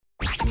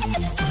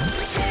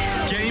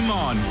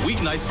On,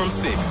 weeknights from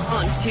 6.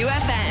 On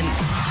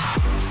 2FM.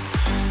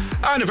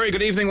 And a very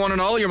good evening, one and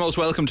all. You're most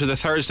welcome to the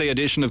Thursday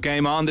edition of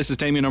Game On. This is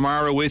Damien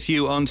O'Mara with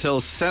you until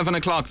 7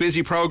 o'clock.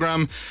 Busy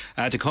programme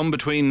to come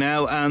between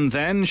now and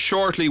then.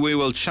 Shortly we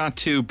will chat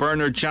to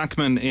Bernard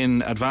Jackman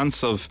in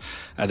advance of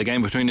the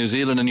game between New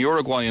Zealand and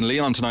Uruguay in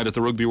Lyon tonight at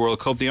the Rugby World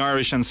Cup. The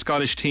Irish and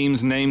Scottish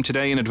teams named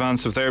today in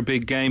advance of their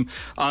big game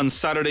on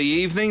Saturday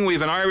evening. We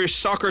have an Irish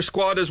soccer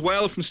squad as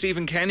well from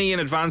Stephen Kenny in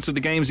advance of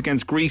the games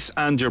against Greece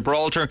and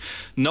Gibraltar.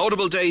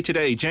 Notable day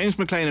today. James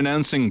McClean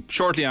announcing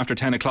shortly after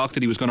 10 o'clock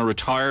that he was going to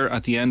retire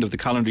at the end of the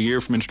calendar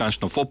year from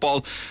international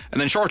football, and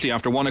then shortly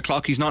after 1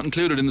 o'clock he's not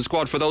included in the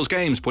squad for those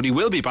games, but he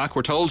will be back,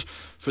 we're told,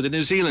 for the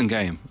New Zealand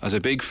game as a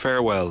big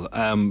farewell.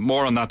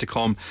 More on that to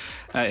come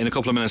in a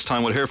couple of minutes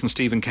time. We'll hear from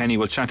Stephen Kenny,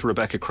 we'll chat to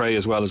Rebecca Creagh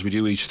as well as we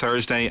do each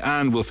Thursday,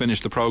 and we'll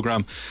finish the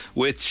programme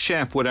with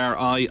Shep with our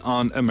eye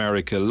on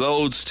America.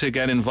 Loads to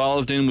get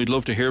involved in. We'd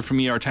love to hear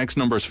from you. Our text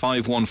number is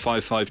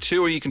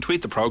 51552, or you can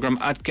tweet the programme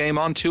at Game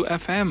On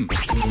 2FM.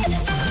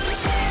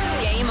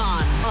 Game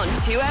On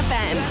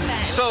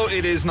 2FM. So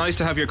it is nice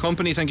to have your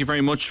company. Thank you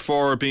very much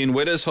for being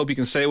with us. Hope you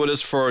can stay with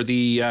us for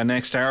the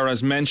next hour.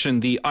 As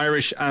mentioned, the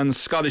Irish and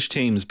Scottish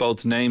teams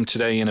both named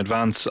today in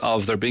advance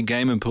of their big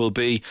game in Pool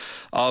B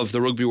of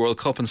the Rugby World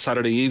Cup on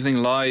Saturday evening,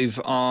 live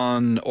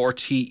on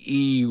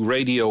RTE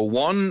Radio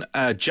 1.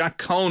 Jack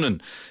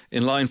Conan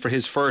in line for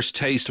his first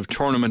taste of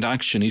tournament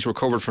action. He's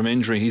recovered from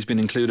injury. He's been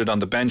included on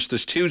the bench.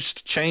 There's two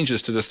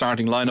changes to the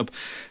starting lineup.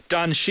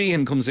 Dan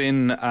Sheehan comes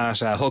in at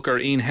hooker.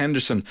 Ian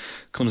Henderson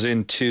comes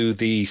into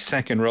the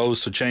second row.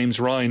 So James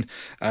Ryan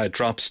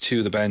drops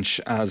to the bench,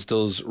 as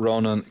does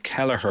Ronan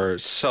Kelleher.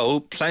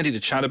 So plenty to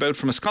chat about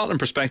from a Scotland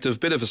perspective.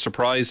 Bit of a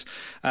surprise.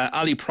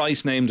 Ali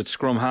Price named at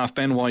scrum half.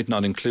 Ben White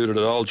not included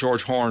at all.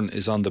 George Horn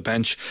is on the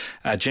bench.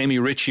 Jamie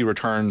Ritchie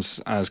returns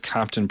as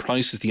captain.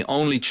 Price is the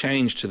only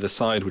change to the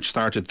side, which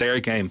started their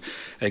game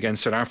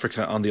against South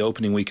Africa on the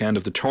opening weekend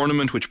of the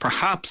tournament, which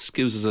perhaps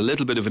gives us a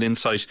little bit of an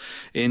insight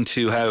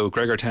into how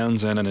Gregor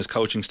Townsend and his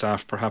coaching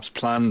staff perhaps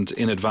planned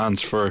in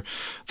advance for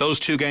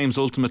those two games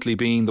ultimately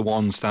being the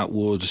ones that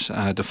would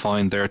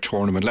define their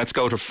tournament. Let's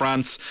go to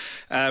France.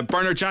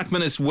 Bernard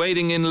Jackman is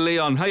waiting in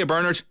Lyon. Hiya,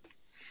 Bernard.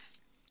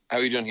 How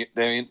are you doing,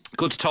 Damien?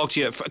 Good to talk to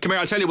you. Come here,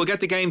 I'll tell you, we'll get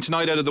the game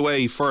tonight out of the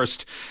way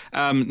first.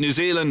 New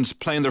Zealand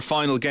playing their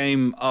final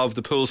game of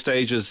the pool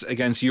stages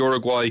against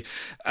Uruguay.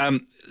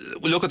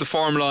 We look at the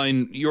form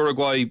line.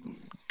 Uruguay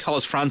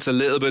caused France a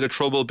little bit of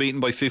trouble, beaten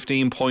by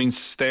 15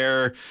 points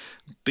there,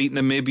 beaten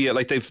Namibia.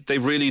 Like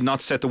they've really not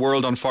set the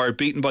world on fire,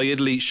 beaten by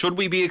Italy. Should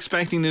we be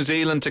expecting New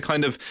Zealand to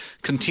kind of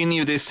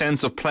continue this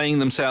sense of playing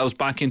themselves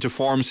back into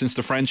form since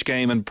the French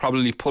game and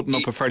probably putting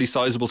up a fairly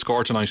sizable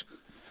score tonight?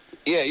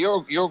 Yeah,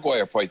 Uruguay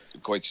are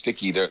quite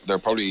sticky. They're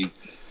probably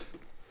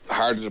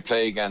harder to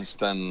play against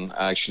than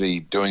actually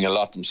doing a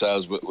lot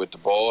themselves with the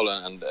ball,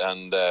 and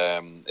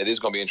it is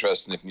going to be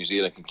interesting if New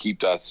Zealand can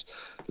keep that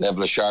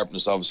level of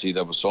sharpness. Obviously,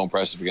 that was so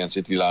impressive against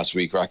Italy last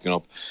week, racking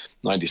up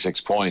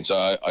 96 points.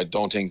 I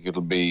don't think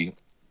it'll be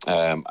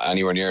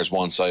anywhere near as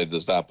one-sided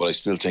as that, but I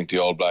still think the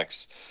All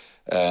Blacks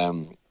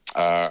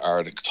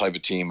are the type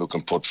of team who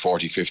can put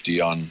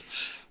 40-50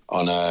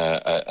 on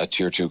a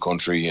tier 2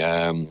 country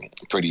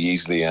pretty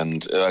easily,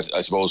 and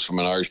I suppose from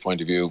an Irish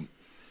point of view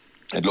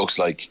it looks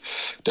like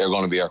they're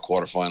going to be our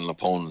quarter-final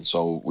opponent,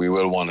 so we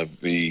will want to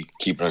be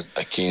keeping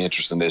a keen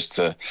interest in this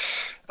to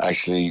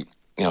actually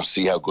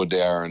see how good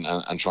they are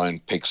and try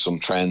and pick some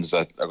trends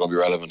that are going to be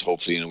relevant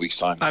hopefully in a week's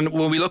time. And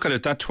when we look at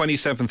it, that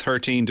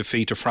 27-13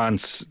 defeat to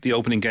France, the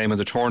opening game of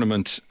the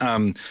tournament,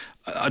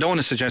 I don't want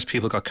to suggest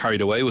people got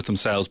carried away with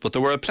themselves, but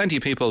there were plenty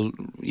of people,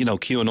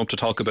 queuing up to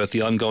talk about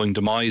the ongoing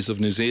demise of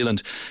New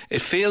Zealand.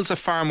 It feels a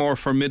far more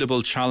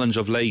formidable challenge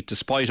of late,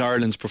 despite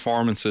Ireland's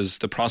performances,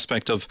 the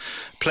prospect of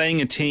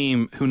playing a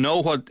team who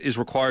know what is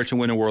required to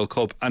win a World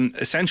Cup and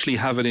essentially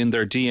have it in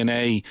their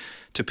DNA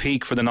to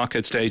peak for the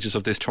knockout stages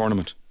of this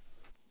tournament.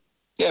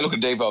 Yeah, look,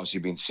 they've obviously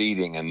been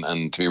seeding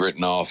and to be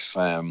written off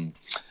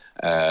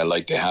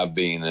like they have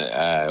been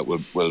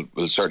will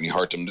certainly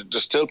hurt them.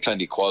 There's still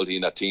plenty of quality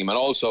in that team, and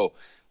also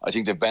I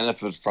think they've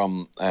benefited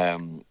from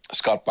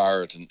Scott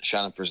Barrett and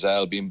Shannon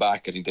Frizzell being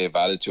back. I think they've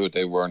added to it.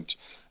 They weren't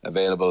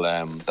available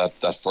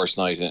that first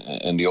night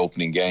in the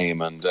opening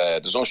game, and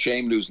there's no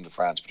shame losing to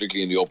France,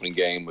 particularly in the opening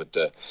game with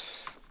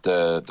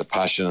the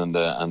passion and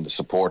the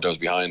support that was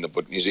behind it.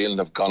 But New Zealand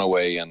have gone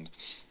away and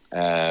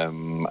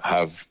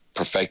have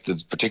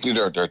perfected,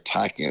 particularly their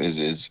attacking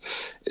is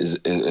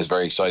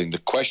very exciting. The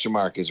question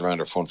mark is around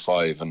their front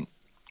five, and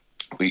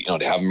they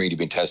haven't really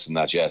been testing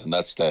that yet, and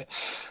that's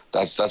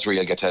where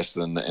you'll get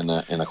tested in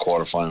a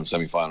quarter final,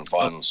 semi final,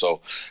 final.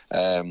 So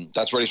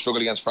that's where they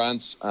struggled against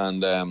France,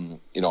 and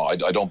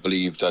I don't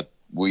believe that.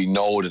 We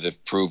know that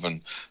they've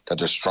proven that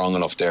they're strong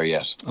enough there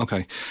yet.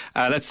 Okay,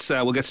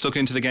 we'll get stuck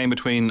into the game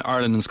between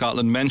Ireland and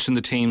Scotland. Mention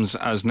the teams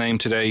as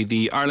named today.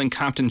 The Ireland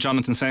captain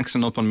Jonathan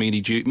Sexton up on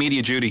media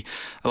duty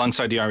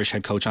alongside the Irish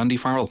head coach Andy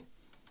Farrell.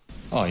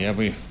 Oh yeah,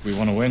 we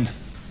want to win.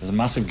 It's a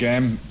massive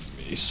game.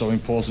 It's so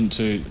important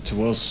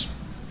to us,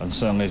 and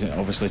certainly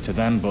obviously to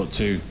them, but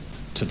to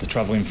to the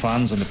travelling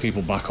fans and the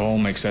people back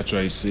home,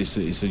 etc.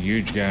 It's a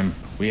huge game.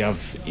 We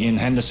have Ian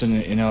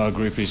Henderson in our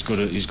group. He's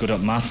good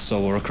at maths, so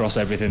we're across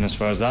everything as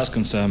far as that's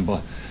concerned.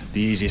 But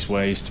the easiest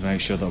way is to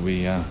make sure that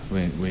we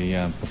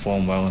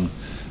perform well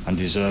and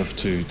deserve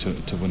to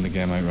win the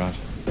game outright.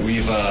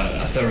 We've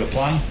a thorough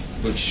plan,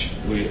 which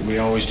we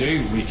always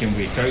do, week in,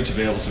 week out, to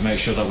be able to make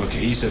sure that we're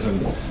cohesive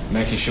and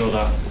making sure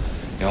that,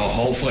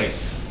 hopefully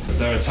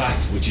their attack,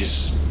 which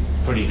is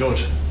pretty good,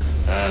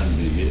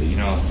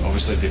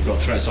 obviously they've got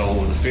threats all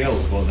over the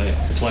field, but they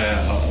play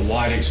a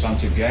wide,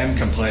 expansive game,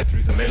 can play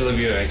through the middle of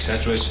you,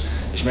 etc.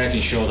 It's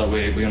making sure that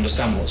we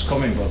understand what's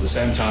coming, but at the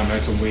same time, how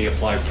can we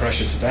apply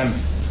pressure to them?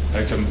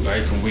 How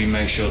can we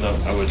make sure that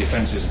our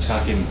defence is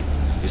attacking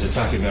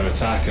their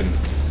attack? And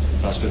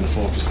that's been the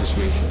focus this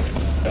week.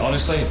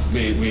 Honestly,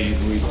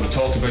 we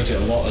talk about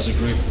it a lot as a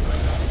group,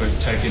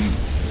 about taking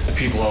the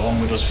people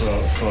along with us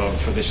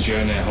for this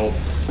journey. I hope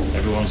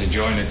everyone's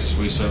enjoying it, because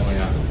we certainly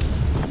are.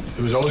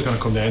 It was always going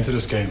to come down to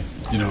this game.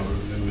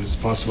 It was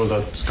possible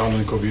that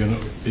Scotland could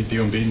beat the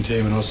unbeaten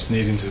team and us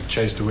needing to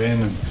chase the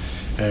win,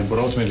 but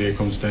ultimately it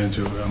comes down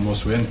to a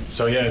must win.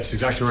 So yeah, it's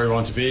exactly where we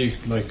want to be.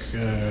 Like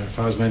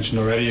Faz mentioned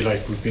already,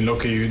 like we've been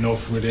lucky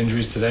enough with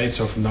injuries to date,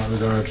 so from that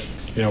regard,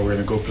 we're in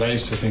a good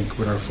place. I think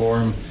with our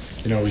form,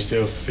 we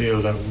still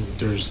feel that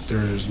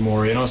there's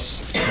more in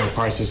us.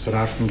 Parts of the South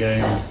African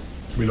game,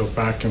 we look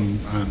back and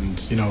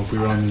if we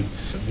were on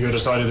the other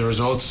side of the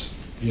results,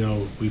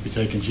 we'd be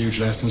taking huge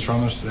lessons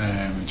from it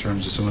in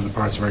terms of some of the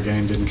parts of our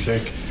game didn't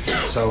click.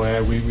 So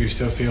we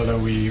still feel that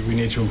we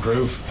need to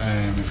improve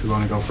if we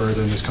want to go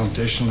further in this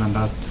competition, and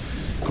that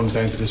comes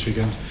down to this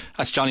weekend.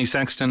 That's Johnny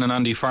Sexton and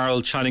Andy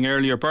Farrell chatting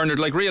earlier. Bernard,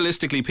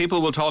 realistically,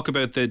 people will talk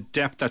about the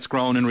depth that's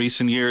grown in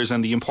recent years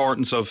and the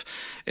importance of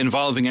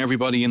involving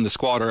everybody in the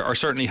squad, or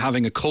certainly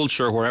having a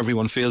culture where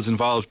everyone feels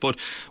involved. But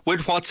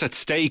with what's at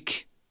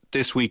stake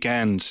this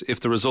weekend, if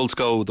the results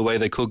go the way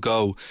they could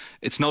go,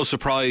 it's no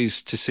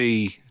surprise to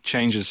see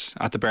changes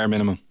at the bare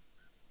minimum.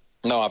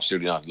 No,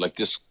 absolutely not. Like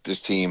this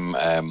team,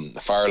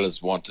 Farrell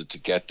has wanted to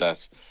get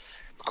that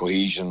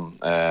cohesion,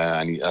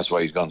 and that's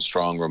why he's gone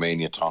strong.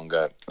 Romania,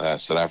 Tonga,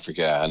 South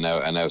Africa, and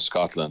now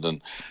Scotland,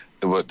 and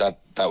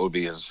that would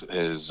be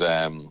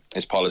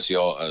his policy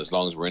as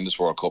long as we're in this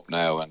World Cup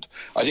now. And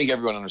I think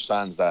everyone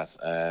understands that.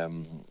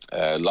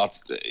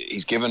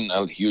 He's given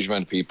a huge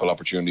amount of people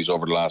opportunities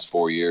over the last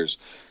 4 years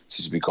since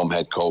he's become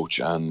head coach,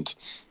 and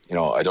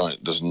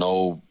there's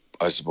no,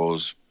 I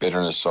suppose,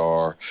 bitterness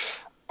or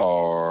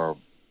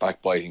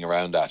backbiting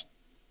around that.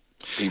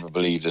 People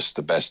believe this is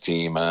the best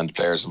team and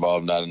players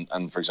involved in that.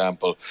 And for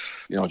example,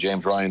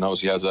 James Ryan knows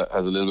he has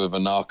a little bit of a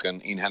knock,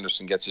 and Ian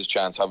Henderson gets his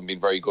chance, having been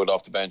very good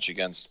off the bench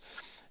against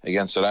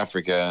South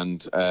Africa.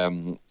 And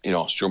Stuart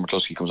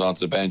McCluskey comes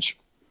onto the bench,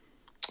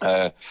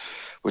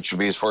 which will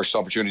be his first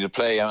opportunity to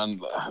play. And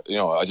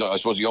I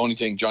suppose the only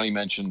thing Johnny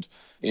mentioned,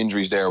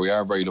 injuries there. We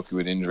are very lucky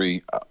with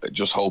injury.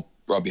 Just hope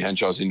Robbie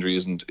Henshaw's injury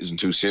isn't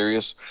too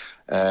serious.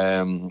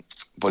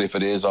 But if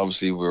it is,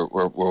 obviously we're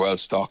well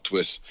stocked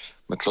with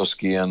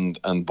McCluskey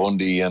and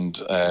Bundy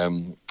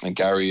and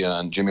Gary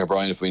and Jimmy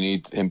O'Brien if we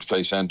need him to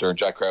play centre, and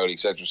Jack Crowley,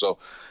 etc. So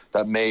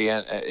that may,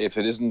 if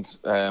it isn't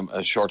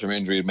a short-term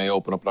injury, it may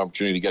open up an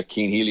opportunity to get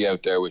Cian Healy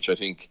out there, which I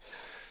think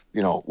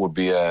would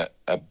be a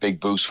big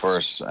boost for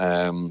us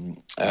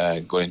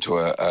going into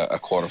a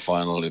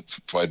quarter-final,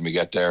 provided we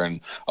get there.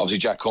 And obviously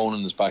Jack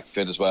Conan is back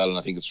fit as well, and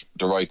I think it's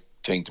the right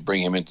thing to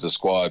bring him into the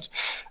squad.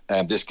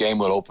 This game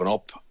will open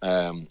up.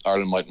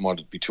 Ireland mightn't want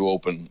it to be too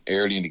open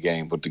early in the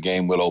game, but the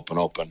game will open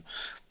up, and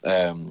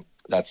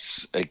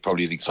that's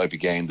probably the type of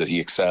game that he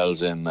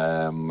excels in.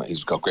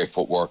 He's got great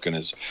footwork and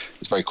is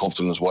very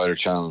comfortable in his wider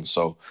channels.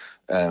 So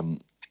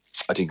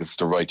I think it's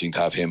the right thing to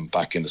have him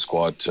back in the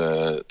squad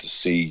to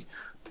see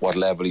what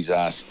level he's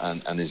at,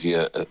 and is he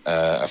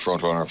a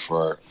front runner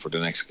for the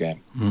next game.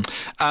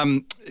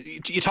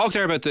 You talked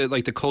there about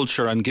the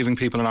culture and giving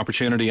people an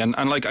opportunity, and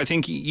I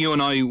think you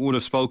and I would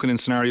have spoken in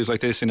scenarios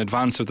like this in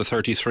advance of the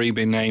 33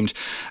 being named,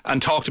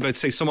 and talked about,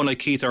 say, someone like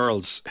Keith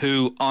Earls,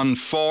 who on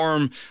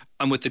form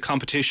and with the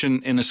competition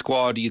in a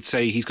squad, you'd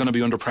say he's going to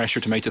be under pressure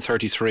to make the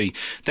 33.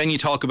 Then you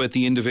talk about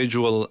the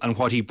individual and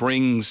what he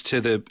brings to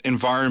the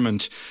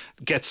environment,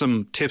 tips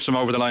him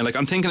over the line.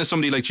 I'm thinking of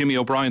somebody like Jimmy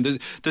O'Brien.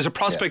 There's a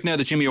prospect now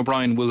that Jimmy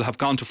O'Brien will have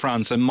gone to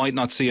France and might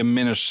not see a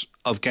minute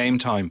of game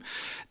time.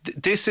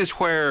 This is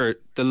where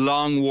the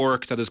long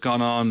work that has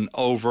gone on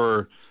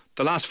over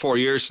the last 4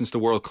 years since the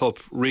World Cup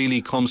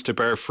really comes to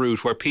bear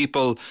fruit, where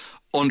people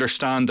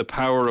understand the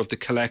power of the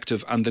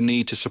collective and the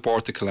need to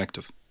support the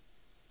collective.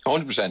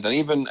 100%, and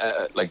even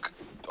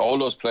all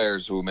those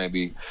players who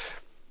maybe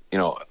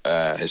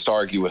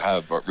historically would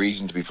have a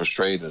reason to be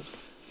frustrated,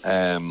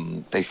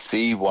 they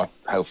see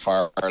how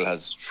Farrell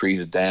has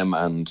treated them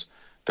and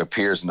their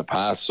peers in the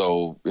past.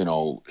 So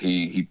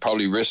he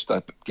probably risked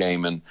that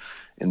game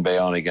in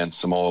Bayonne against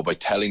Samoa by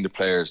telling the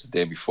players the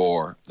day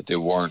before that they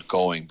weren't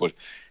going, but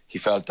he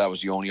felt that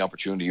was the only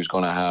opportunity he was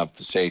going to have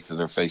to say to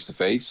their face to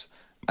face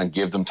and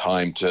give them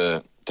time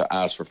to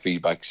ask for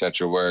feedback,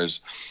 etc.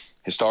 Whereas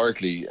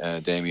historically,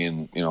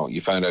 Damien,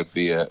 you found out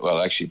via,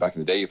 well, actually back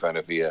in the day you found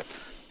out via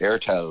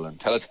Airtel and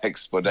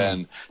teletext, but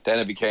then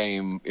it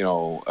became,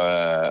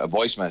 a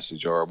voice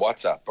message or a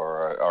WhatsApp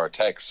or a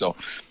text. So,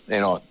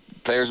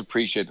 players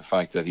appreciate the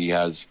fact that he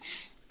has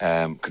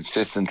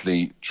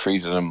consistently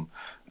treated them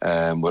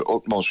with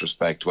utmost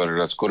respect, whether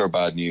that's good or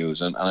bad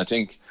news. And I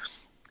think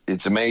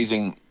it's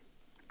amazing.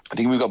 I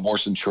think we've got more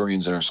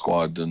Centurions in our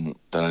squad than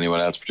anyone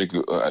else,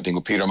 particularly I think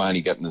with Peter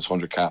Mahoney getting this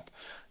 100 cap.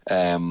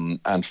 And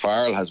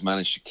Farrell has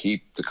managed to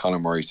keep the Conor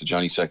Murrays, the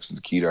Johnny Sextons,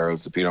 the Keith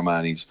Earls, the Peter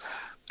Maneys,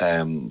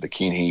 the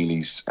Cian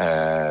Healey's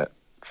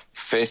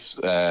fit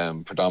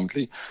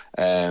predominantly,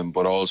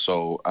 but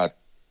also at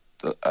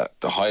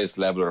the highest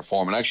level of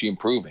form and actually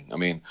improving. I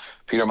mean,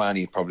 Peter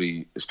Mahoney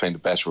probably is playing the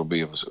best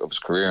rugby of his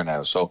career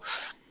now. So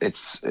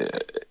it's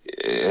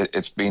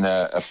been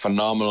a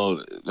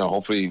phenomenal.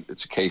 Hopefully,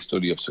 it's a case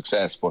study of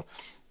success. But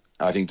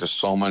I think there's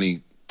so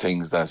many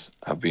things that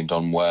have been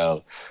done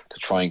well to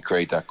try and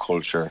create that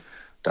culture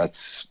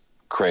that's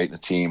creating a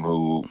team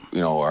who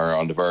are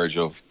on the verge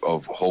of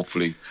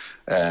hopefully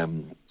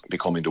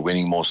becoming the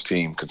winning most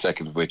team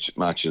consecutive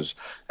matches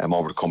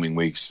over the coming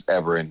weeks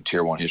ever in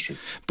Tier 1 history.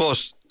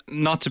 But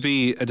not to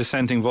be a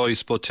dissenting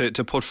voice, but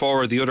to put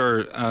forward the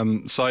other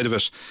side of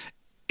it,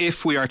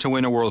 if we are to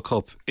win a World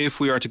Cup, if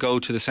we are to go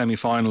to the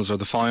semi-finals or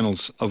the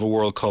finals of a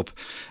World Cup,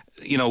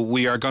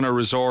 we are going to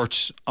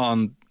resort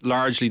on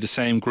largely the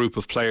same group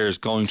of players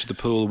going to the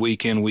pool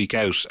week in, week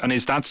out. And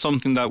is that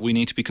something that we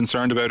need to be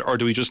concerned about, or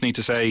do we just need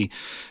to say,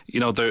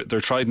 they're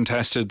tried and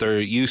tested,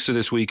 they're used to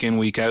this week in,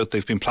 week out,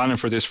 they've been planning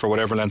for this for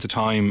whatever length of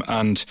time,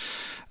 and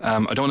I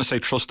don't want to say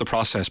trust the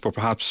process, but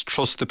perhaps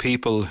trust the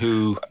people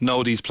who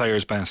know these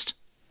players best?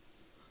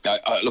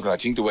 Look, I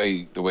think the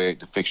way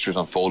the fixtures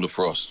unfolded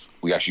for us,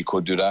 we actually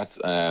could do that.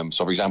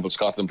 So, for example,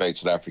 Scotland played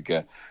South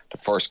Africa the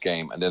first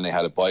game, and then they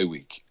had a bye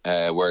week,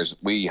 whereas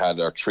we had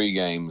our 3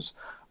 games,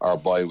 our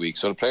bye week.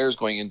 So the players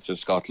going into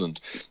Scotland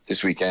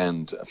this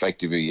weekend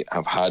effectively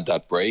have had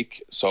that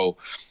break. So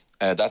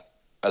that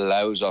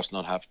allows us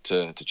not have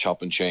to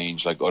chop and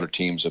change like other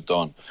teams have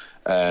done.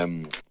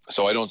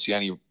 So I don't see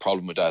any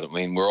problem with that. I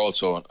mean, we're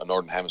also a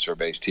Northern Hemisphere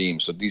based team,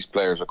 so these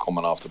players are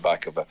coming off the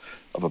back of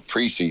a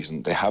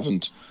pre-season. They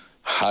haven't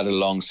had a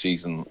long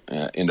season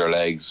in their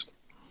legs,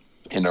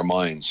 in their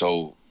mind.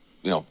 So,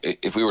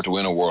 if we were to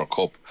win a World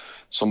Cup,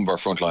 some of our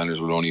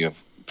frontliners would only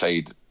have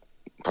played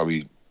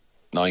probably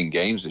 9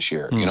 games this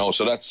year,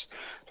 so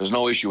there's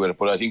no issue with it.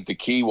 But I think the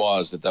key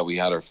was that we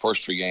had our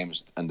first 3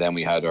 games and then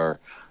we had our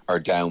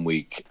down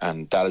week,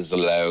 and that has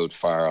allowed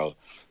Farrell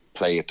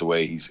play it the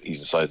way he's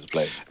decided to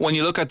play. When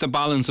you look at the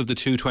balance of the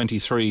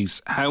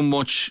 223s, how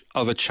much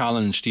of a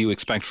challenge do you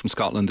expect from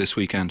Scotland this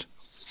weekend?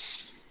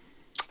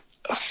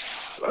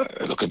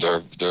 Look at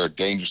their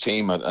dangerous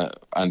team.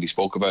 Andy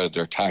spoke about it.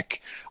 Their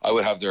attack, I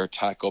would have their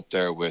attack up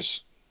there with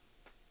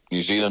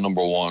New Zealand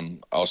number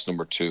 1, us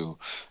number 2,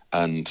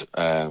 and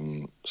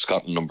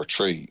Scotland number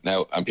 3.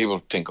 Now, and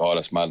people think,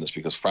 that's madness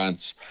because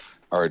France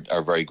are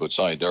a very good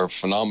side. They're a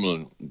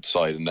phenomenal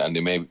side, and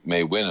they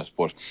may win it,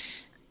 but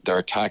their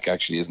attack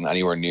actually isn't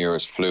anywhere near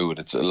as fluid.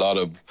 It's a lot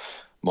of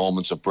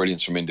moments of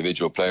brilliance from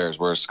individual players,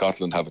 whereas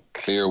Scotland have a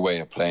clear way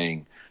of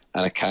playing,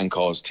 and it can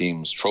cause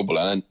teams trouble.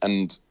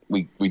 And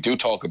we do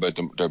talk about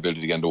their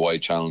ability to get into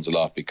wide channels a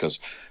lot, because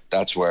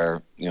that's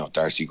where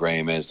Darcy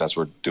Graham is, that's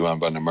where Duan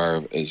van der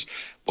Merwe is.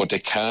 But they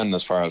can,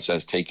 as Farrell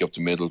says, take you up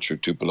the middle through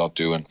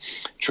Tuipulotu and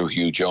through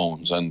Hugh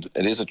Jones, and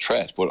it is a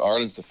threat. But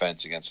Ireland's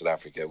defence against South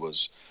Africa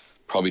was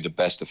probably the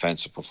best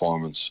defensive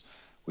performance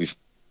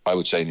I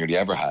would say, nearly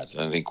ever had.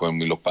 And I think when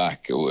we look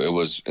back, it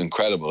was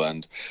incredible,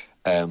 and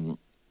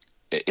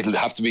it'll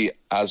have to be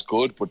as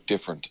good but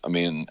different. I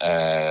mean,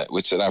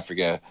 with South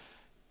Africa,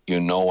 you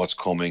know what's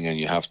coming and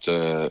you have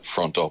to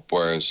front up,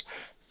 whereas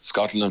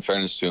Scotland, in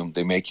fairness to them,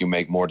 they make you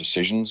make more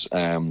decisions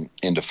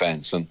in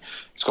defence, and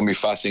it's going to be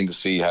fascinating to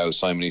see how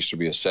Simon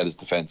Easterby has set his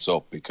defence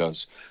up,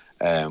 because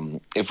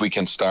if we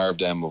can starve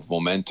them of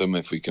momentum,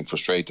 if we can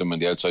frustrate them in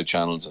the outside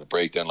channels and a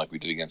breakdown like we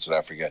did against South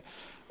Africa,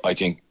 I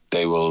think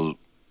they will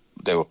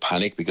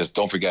panic, because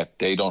don't forget,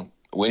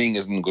 winning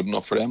isn't good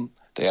enough for them.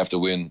 They have to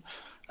win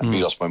and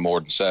beat us by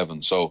more than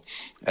 7. So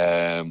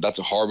that's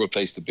a horrible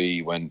place to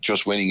be when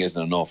just winning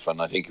isn't enough.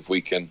 And I think if we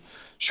can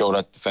show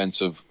that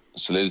defensive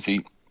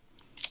solidity,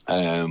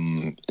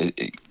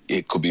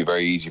 it could be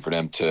very easy for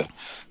them to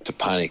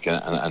panic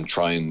and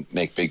try and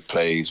make big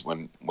plays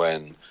when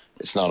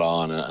it's not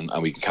on, and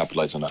we can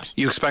capitalise on that.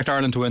 You expect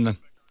Ireland to win then?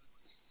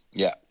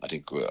 Yeah, I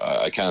think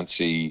I can't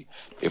see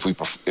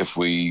if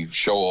we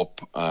show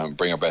up and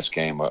bring our best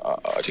game.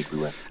 I think we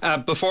win.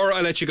 Before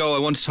I let you go, I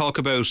want to talk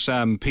about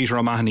Peter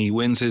O'Mahony.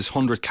 Wins his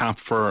 100th cap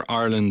for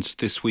Ireland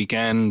this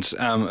weekend.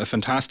 A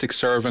fantastic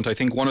servant. I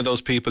think one of those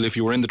people, if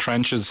you were in the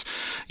trenches,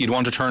 you'd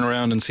want to turn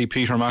around and see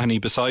Peter O'Mahony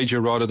beside you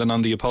rather than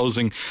on the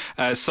opposing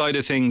side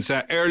of things.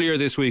 Earlier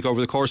this week, over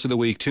the course of the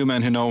week, 2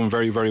 men who know him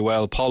very, very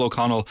well, Paul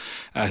O'Connell,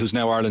 who's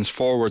now Ireland's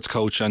forwards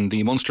coach, and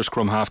the Munster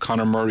scrum half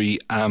Conor Murray,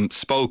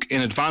 spoke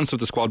in advance of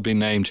the squad being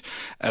named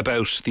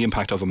about the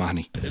impact of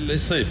O'Mahony.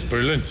 Listen, it's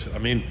brilliant. I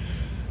mean,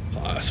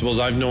 I suppose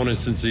I've known him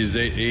since he's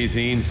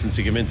 18, since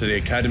he came into the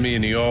academy,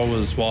 and he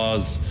always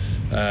was.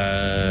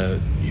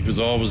 He was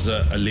always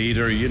a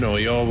leader. You know,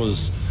 he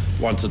always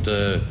wanted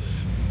to,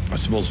 I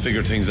suppose,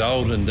 figure things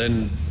out, and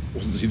then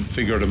once he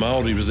figured them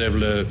out, he was able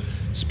to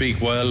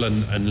speak well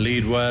and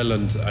lead well,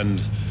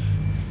 and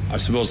I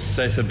suppose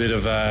set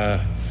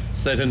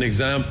an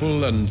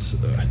example. And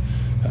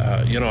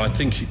you know, I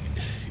think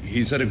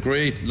he's had a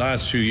great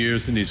last few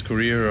years in his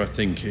career. I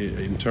think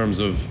in terms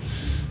of,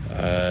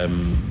 I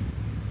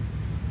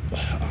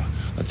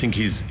think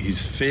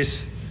he's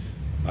fit.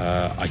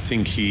 I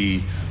think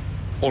he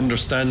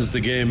understands the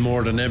game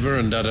more than ever,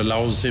 and that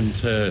allows him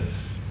to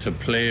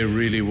play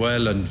really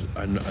well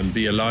and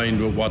be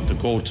aligned with what the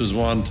coaches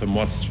want and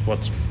what's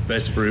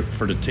best for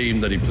the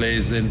team that he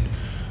plays in.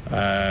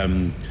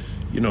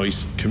 You know, he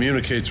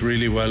communicates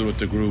really well with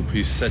the group.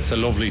 He sets a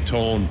lovely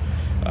tone.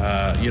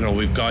 You know,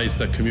 we've guys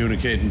that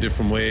communicate in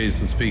different ways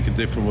and speak in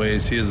different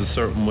ways. He has a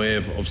certain way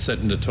of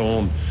setting the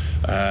tone.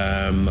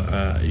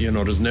 You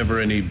know, there's never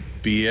any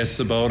BS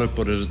about it,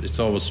 but it's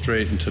always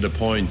straight and to the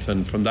point,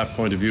 and from that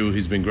point of view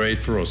he's been great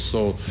for us.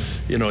 So,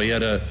 you know, he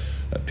had a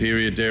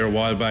period there a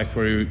while back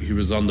where he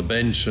was on the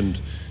bench,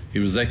 and he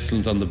was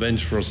excellent on the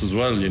bench for us as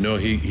well. You know,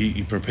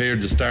 he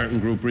prepared the starting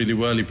group really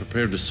well, he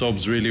prepared the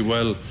subs really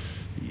well,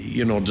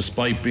 you know,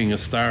 despite being a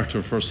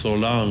starter for so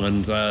long,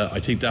 and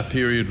I think that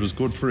period was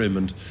good for him.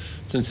 And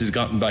since he's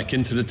gotten back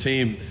into the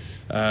team,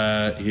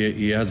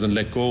 he hasn't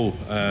let go.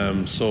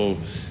 So,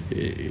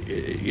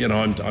 you know,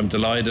 I'm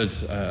delighted.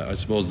 I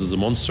suppose as a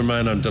Munster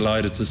man, I'm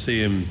delighted to see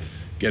him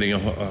getting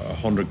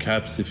 100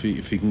 caps if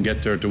he can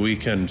get there at the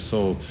weekend.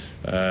 So,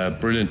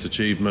 brilliant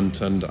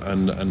achievement, and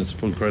it's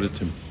full credit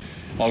to him.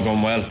 All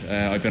going well.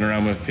 I've been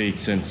around with Pete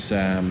since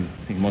I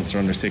think Munster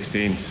under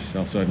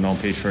 16s. So I've known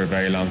Pete for a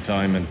very long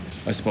time, and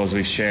I suppose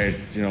we've shared,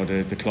 you know,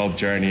 the club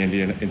journey and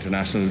the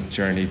international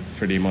journey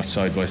pretty much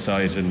side by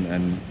side,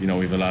 and you know,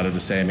 we've a lot of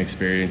the same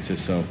experiences.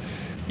 So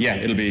yeah,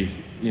 it'll be,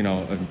 you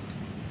know, I'm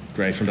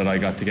grateful that I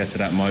got to get to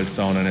that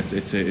milestone, and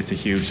it's a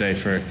huge day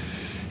for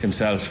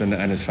himself and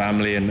his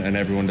family and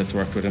everyone that's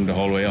worked with him the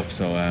whole way up.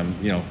 So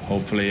you know,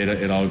 hopefully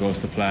it all goes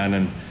to plan,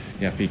 and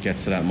yeah, Pete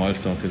gets to that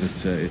milestone, because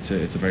it's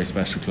a very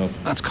special club.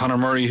 That's Conor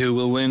Murray, who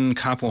will win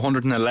cap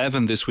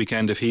 111 this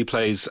weekend if he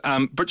plays.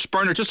 But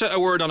Bernard, just a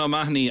word on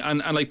O'Mahony, and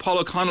like Paul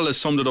O'Connell has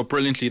summed it up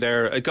brilliantly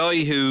there. A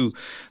guy who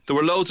there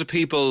were loads of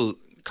people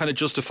kind of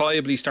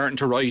justifiably starting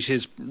to write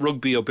his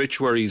rugby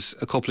obituaries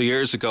a couple of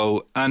years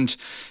ago, and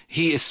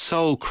he is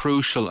so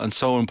crucial and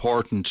so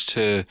important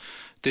to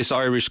this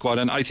Irish squad.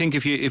 And I think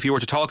if you were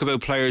to talk about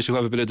players who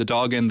have a bit of the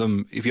dog in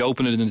them, if you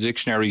open it in the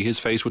dictionary, his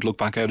face would look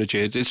back out at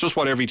you. It's just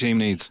what every team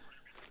needs.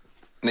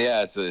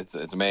 Yeah,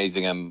 it's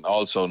amazing, and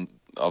also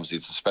obviously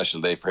it's a special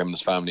day for him and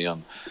his family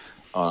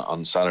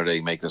on Saturday,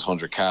 making his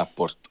 100 cap.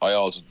 But I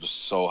also was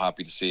so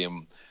happy to see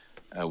him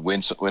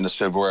win a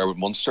silverware with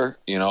Munster,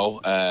 you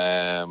know,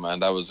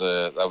 and that was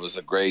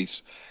a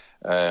great,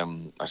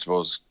 I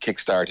suppose,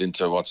 kickstart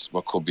into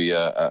what could be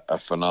a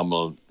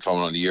phenomenal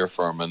year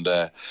for him.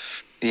 And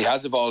he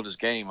has evolved his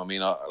game. I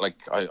mean, I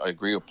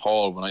agree with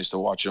Paul. When I used to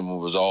watch him, it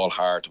was all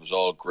heart, it was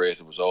all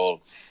grit, it was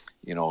all,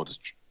 you know, the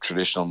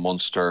traditional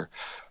Munster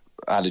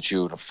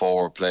attitude of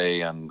forward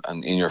play and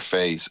in your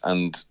face.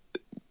 And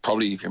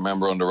probably, if you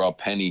remember, under Rob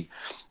Penny,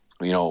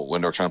 you know, when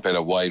they were trying to play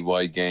that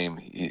wide game,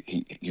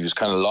 he was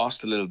kind of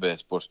lost a little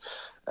bit. But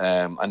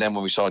and then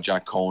when we saw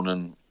Jack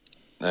Conan,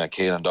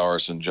 Caelan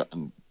Doris and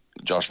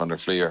Josh van der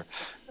Fleer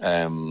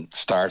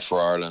start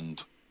for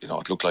Ireland, you know,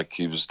 it looked like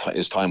his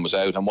time was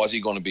out. And was he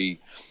going to be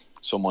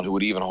someone who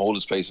would even hold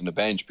his place on the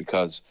bench?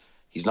 Because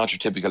he's not your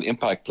typical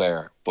impact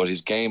player, but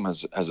his game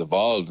has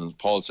evolved. And as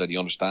Paul said, he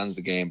understands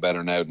the game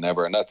better now than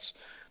ever, and that's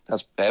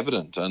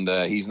evident. And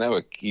he's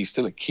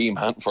still a key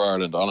man for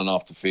Ireland on and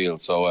off the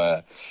field.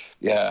 So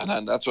yeah,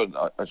 and that's what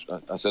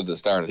I said at the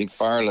start. I think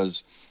Farrell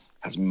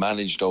has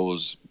managed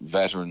those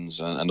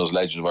veterans and those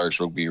legends of Irish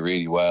rugby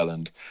really well,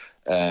 and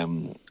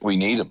we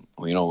need him.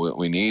 You know,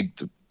 we need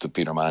the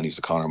Peter Mannies,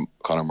 the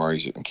Conor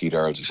Murrays and Keith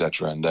Earls,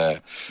 etc.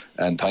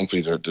 And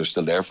thankfully they're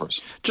still there for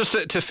us. Just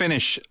to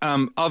finish,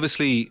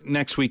 obviously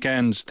next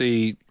weekend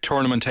the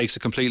tournament takes a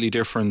completely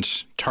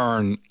different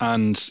turn,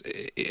 and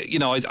you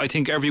know, I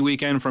think every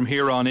weekend from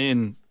here on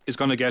in is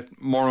going to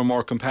get more and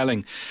more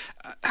compelling.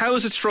 How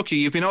has it struck you?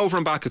 You've been over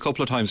and back a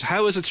couple of times.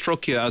 How has it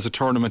struck you as a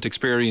tournament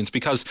experience?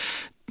 Because,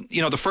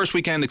 you know, the first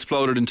weekend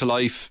exploded into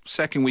life.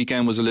 Second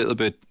weekend was a little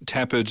bit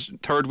tepid.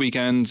 Third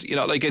weekend, you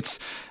know, like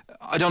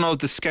I don't know if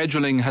the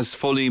scheduling has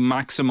fully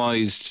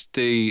maximised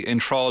the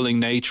enthralling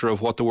nature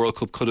of what the World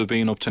Cup could have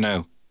been up to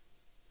now.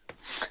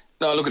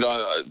 No, look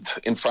at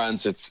in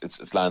France,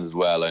 it's landed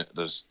well.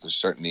 There's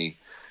certainly,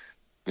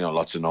 you know,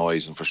 lots of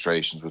noise and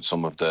frustrations with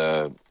some of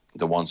the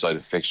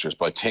one-sided fixtures,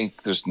 but I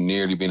think there's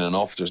nearly been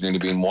enough. There's nearly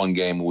been one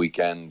game a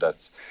weekend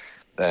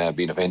that's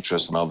been of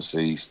interest, and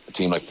obviously a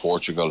team like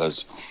Portugal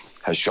has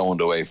shown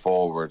the way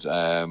forward.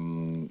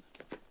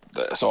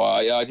 So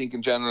I think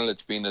in general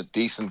it's been a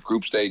decent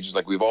group stages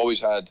like we've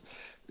always had.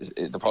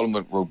 The problem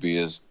with rugby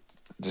is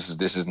this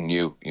isn't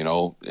new. You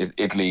know,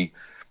 Italy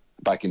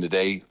back in the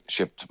day,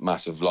 shipped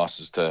massive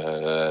losses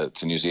to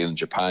New Zealand.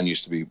 Japan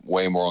used to be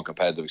way more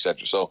uncompetitive,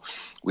 etc. So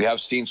we have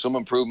seen some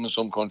improvement in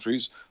some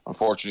countries.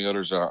 Unfortunately,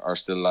 others are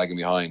still lagging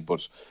behind.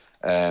 But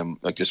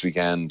like this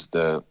weekend,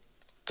 the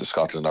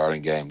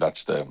Scotland-Ireland game,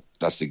 that's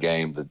the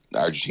game. The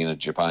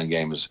Argentina-Japan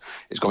game is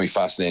going to be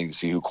fascinating to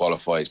see who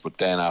qualifies. But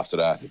then after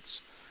that,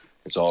 it's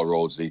all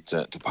roads lead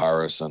to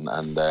Paris, and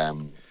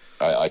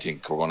I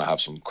think we're going to have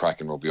some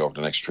cracking rugby over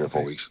the next 3 or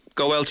 4 weeks.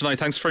 Go well tonight.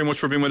 Thanks very much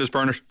for being with us,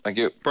 Bernard. Thank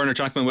you. Bernard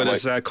Jackman with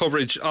us.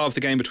 Coverage of the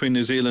game between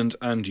New Zealand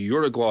and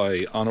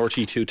Uruguay on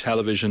RT2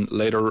 television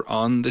later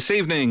on this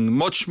evening.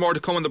 Much more to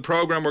come in the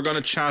programme. We're going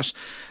to chat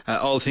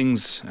all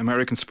things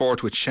American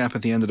sport with Shep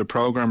at the end of the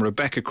programme.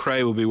 Rebecca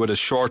Creagh will be with us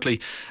shortly,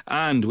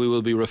 and we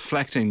will be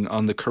reflecting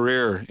on the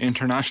career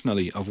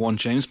internationally of one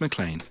James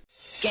McClean.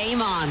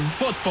 Game on.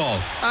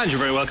 Football. And you're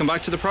very welcome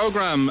back to the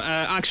programme.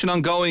 Action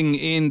ongoing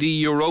in the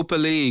Europa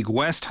League.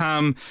 West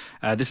Ham,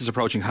 this is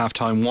approaching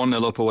half-time,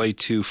 1-0 up away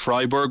to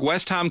Freiburg.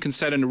 West Ham can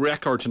set a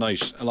record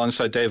tonight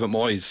alongside David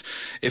Moyes.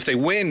 If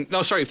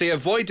they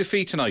avoid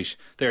defeat tonight,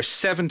 they're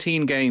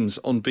 17 games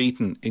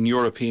unbeaten in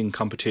European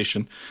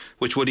competition,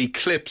 which would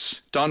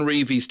eclipse Don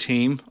Reevy's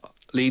team,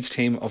 Leeds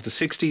team of the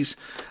 60s,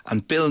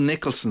 and Bill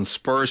Nicholson's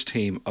Spurs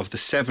team of the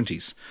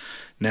 70s.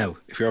 Now,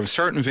 if you're of a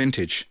certain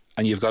vintage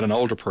and you've got an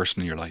older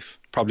person in your life,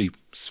 probably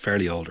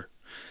fairly older,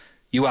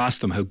 you ask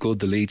them how good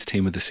the Leeds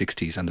team of the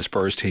 60s and the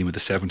Spurs team of the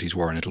 70s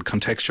were, and it'll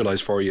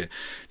contextualise for you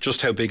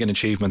just how big an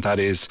achievement that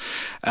is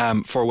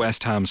for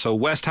West Ham. So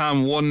West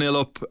Ham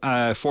 1-0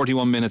 up,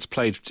 41 minutes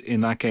played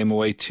in that game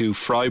away to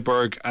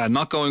Freiburg.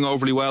 Not going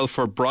overly well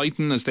for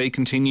Brighton as they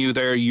continue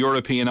their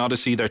European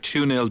odyssey. They're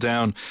 2-0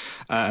 down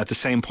at the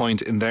same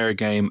point in their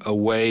game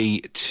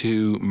away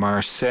to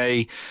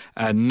Marseille.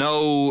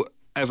 No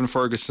Evan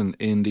Ferguson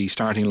in the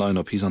starting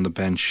lineup. He's on the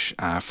bench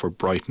for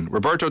Brighton.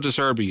 Roberto De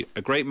Zerbi,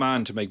 a great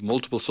man to make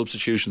multiple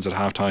substitutions at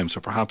half time, so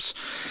perhaps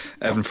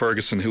Evan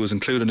Ferguson, who was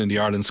included in the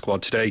Ireland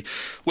squad today,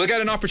 will get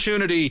an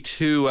opportunity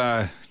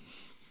to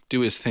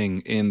do his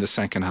thing in the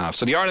second half.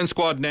 So the Ireland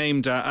squad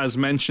named as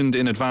mentioned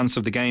in advance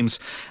of the games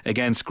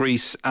against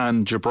Greece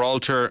and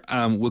Gibraltar.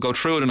 We'll go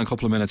through it in a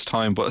couple of minutes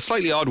time, but a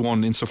slightly odd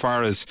one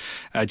insofar as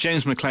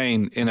James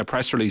McClean, in a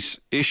press release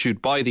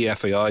issued by the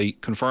FAI,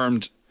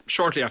 confirmed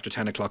shortly after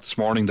 10 o'clock this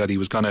morning that he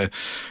was going to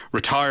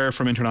retire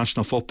from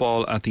international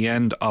football at the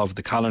end of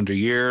the calendar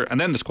year, and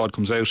then the squad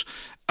comes out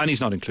and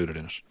he's not included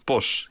in it,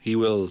 but he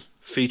will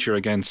feature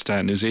against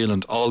New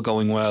Zealand, all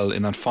going well,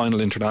 in that final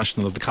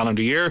international of the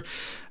calendar year,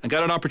 and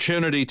get an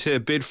opportunity to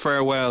bid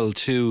farewell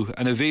to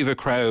an Aviva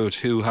crowd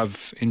who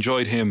have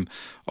enjoyed him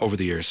over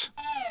the years.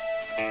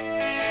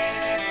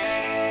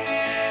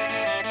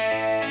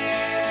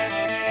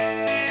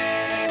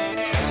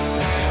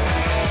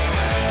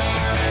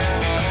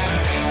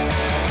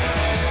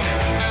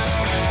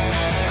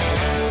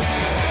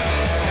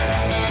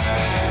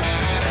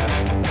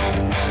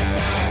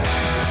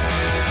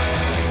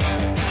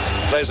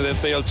 Plays it in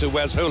field to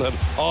Wes Houlihan,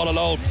 all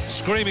alone,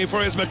 screaming for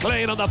his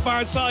McClean on the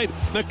far side.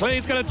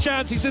 McClean's got a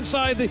chance, he's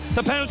inside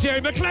the penalty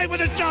area. McClean with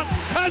a shot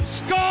and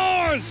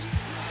scores!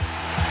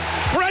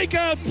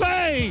 Breakout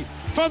play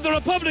from the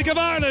Republic of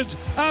Ireland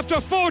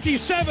after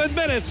 47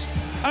 minutes.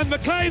 And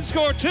McClean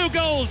scored 2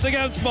 goals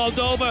against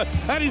Moldova,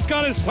 and he's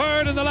got his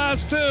third in the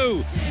last 2.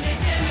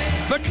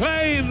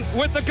 McClean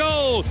with the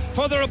goal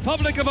for the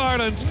Republic of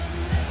Ireland.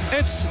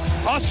 It's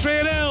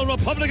Austria 0,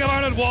 Republic of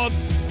Ireland 1.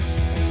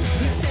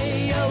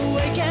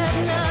 Awake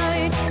at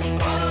night,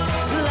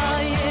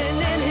 lying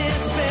in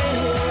his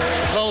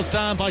bed. Closed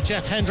down by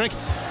Jeff Hendrick,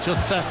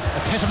 just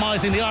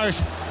epitomising the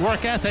Irish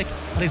work ethic,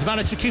 and he's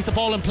managed to keep the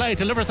ball in play,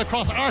 delivers the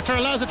cross, Arthur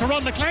allows it to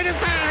run, McClean is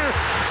there!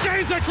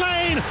 James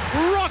McClean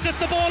rockets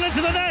the ball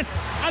into the net,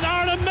 and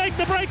Ireland make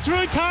the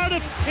breakthrough in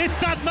Cardiff. It's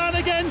that man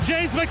again,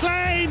 James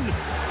McClean.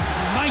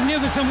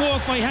 Magnificent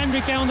work by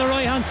Hendrick down the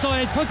right hand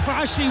side, put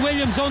Ashley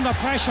Williams under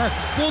pressure,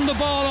 won the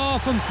ball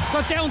off him,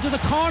 got down to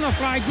the corner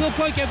flag, looked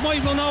like it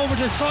might run over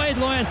the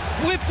sideline,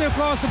 whipped it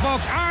across the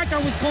box. Arthur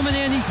was coming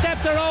in, he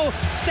stepped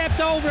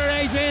over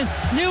Adrian,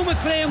 knew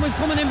McClean was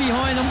coming in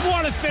behind him.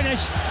 What a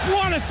finish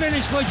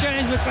by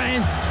James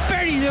McClean,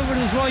 buried it with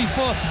his right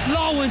foot,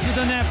 low into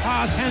the net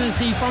past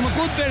Hennessy from a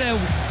good bit out.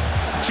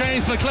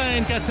 James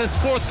McClean gets his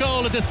 4th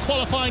goal of this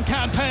qualifying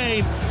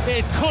campaign.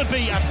 It could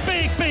be a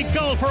big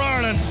goal for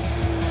Ireland.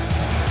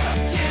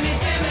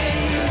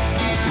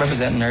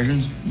 Representing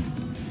Ireland,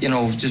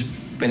 just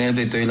being able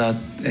to do that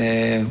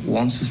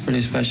once is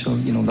pretty special.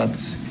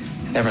 That's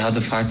never had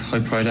the fact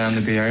how proud I am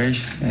to be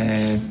Irish.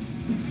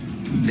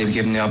 They've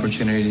given the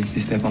opportunity to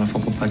step on a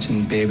football pitch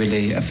and be able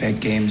to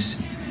affect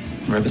games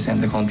and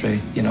represent the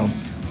country.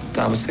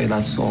 I would say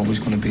that's always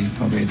going to be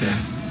probably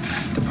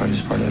the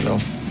proudest part of it all.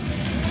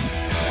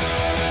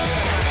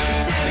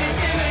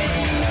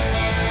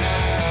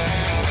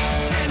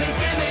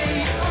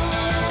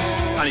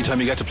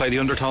 Anytime you get to play the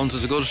undertones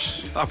is a good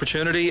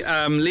opportunity.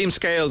 Liam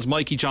Scales,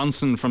 Mikey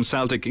Johnson from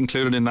Celtic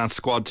included in that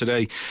squad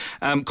today.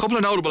 Couple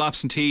of notable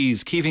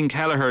absentees. Kevin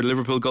Kelleher,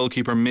 Liverpool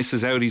goalkeeper,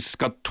 misses out. He's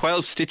got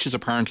 12 stitches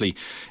apparently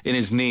in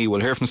his knee. We'll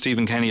hear from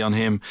Stephen Kenny on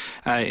him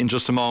in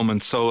just a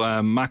moment.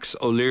 So Max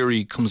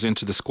O'Leary comes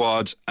into the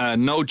squad.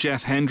 No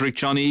Jeff Hendrick.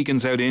 John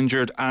Egan's out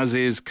injured, as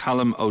is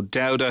Callum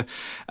O'Dowda.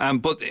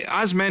 But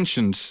as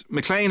mentioned,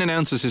 McClean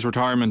announces his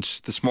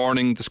retirement this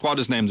morning. The squad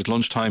is named at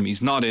lunchtime.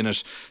 He's not in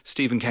it.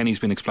 Stephen Kenny's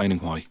been explaining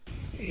why.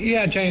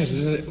 Yeah, James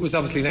was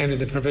obviously named in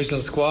the provisional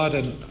squad,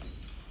 and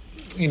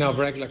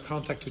regular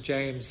contact with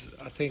James.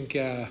 I think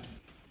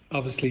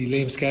obviously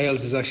Liam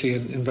Scales is actually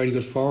in very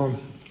good form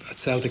at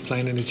Celtic,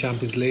 playing in the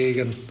Champions League,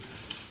 and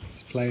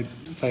he's played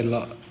a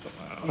lot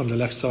on the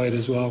left side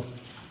as well.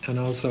 And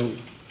also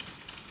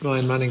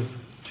Ryan Manning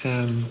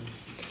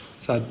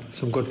has had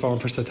some good form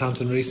for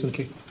Southampton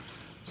recently.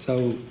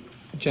 So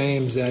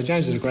James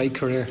has a great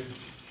career.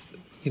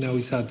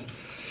 He's had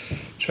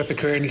terrific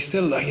career, and he's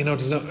still,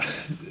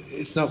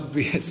 it's not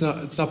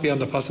beyond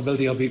the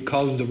possibility I'll be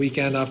calling the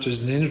weekend after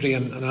his injury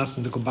and ask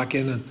him to come back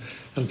in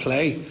and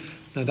play.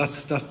 Now that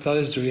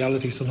is the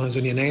reality sometimes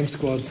when you name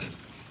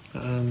squads,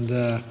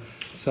 and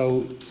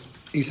so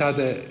he's had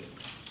a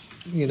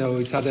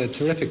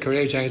terrific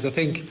career, James. I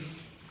think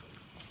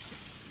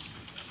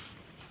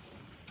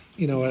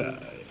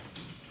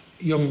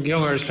young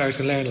Irish players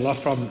can learn a lot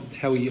from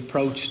how he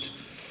approached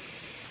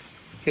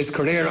his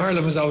career.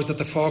 Ireland was always at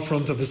the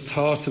forefront of his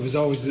thoughts. It was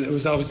always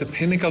the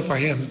pinnacle for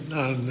him,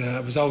 and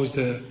it was always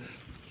the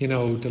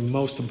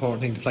most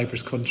important thing to play for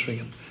his country.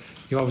 And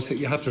you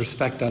have to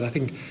respect that. I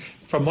think,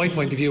 from my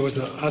point of view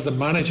as a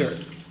manager,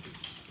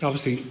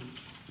 obviously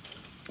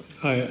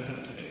I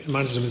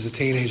managed him as a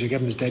teenager,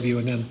 gave him his debut,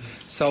 and then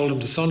sold him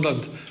to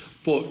Sunderland.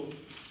 But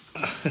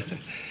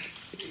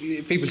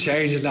people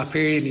change in that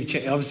period.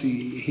 Obviously,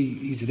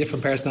 he's a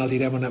different personality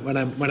then when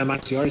I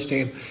managed the Irish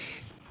team.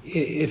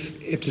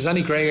 If there's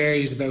any grey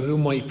areas about who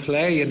might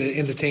play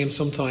in the team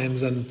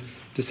sometimes, and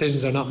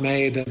decisions are not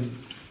made, and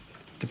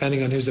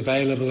depending on who's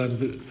available,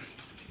 and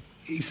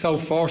he's so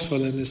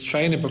forceful in his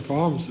training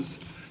performances,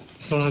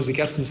 sometimes he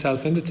gets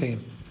himself in the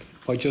team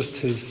by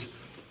just his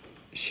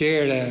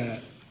sheer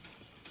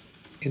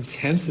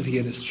intensity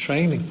in his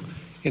training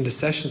in the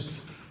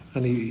sessions,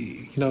 and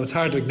it's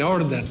hard to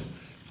ignore him then.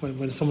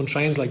 When someone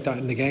trains like that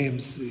in the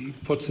games, he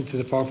puts it to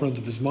the forefront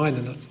of his mind,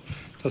 and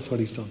that's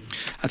what he's done.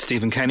 That's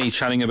Stephen Kenny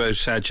chatting about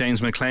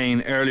James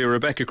McClean earlier.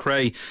 Rebecca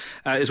Creagh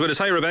is with us.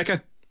 Hi,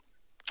 Rebecca.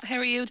 How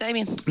are you,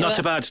 Damien? Not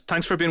too bad.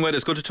 Thanks for being with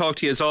us. Good to talk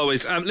to you as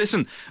always.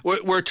 Listen,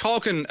 we're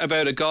talking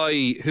about a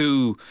guy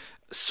who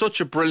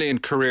such a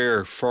brilliant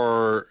career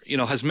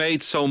has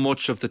made so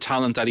much of the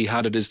talent that he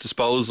had at his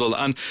disposal,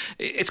 and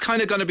it's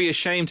kind of going to be a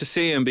shame to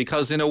see him,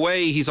 because in a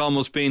way he's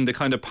almost been the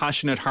kind of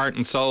passionate heart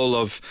and soul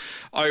of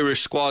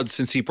Irish squads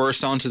since he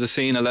burst onto the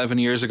scene 11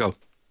 years ago.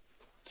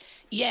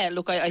 Yeah,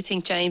 look, I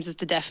think James is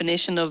the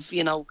definition of,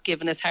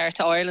 giving his heart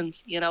to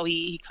Ireland.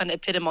 He kind of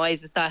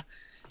epitomises that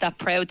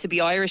proud to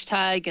be Irish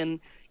tag, and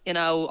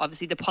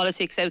obviously the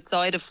politics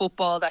outside of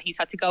football that he's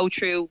had to go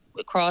through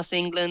across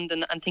England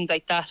and things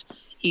like that.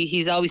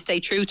 He's always stayed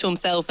true to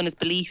himself and his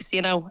beliefs,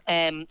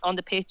 on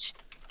the pitch.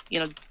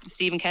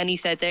 Stephen Kenny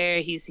said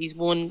there, he's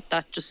one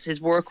that just his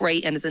work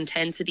rate and his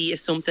intensity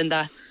is something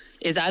that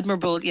is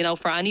admirable,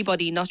 for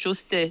anybody, not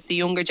just the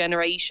younger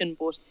generation,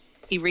 but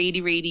he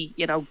really, really,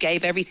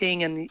 gave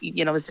everything, and,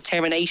 his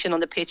determination on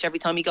the pitch every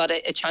time he got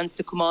a chance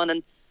to come on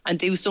and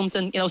do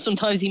something.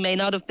 Sometimes he may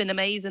not have been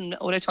amazing,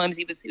 other times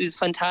he was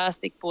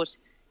fantastic, but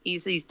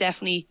he's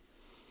definitely,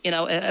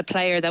 a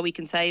player that we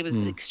can say was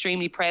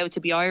extremely proud to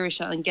be Irish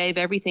and gave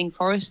everything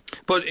for it.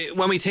 But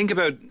when we think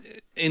about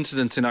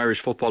incidents in Irish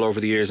football over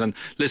the years, and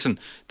listen,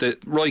 the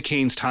Roy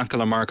Keane's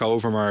tackle on Mark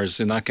Overmars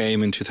in that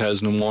game in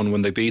 2001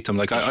 when they beat them,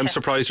 I'm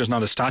surprised there's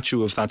not a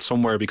statue of that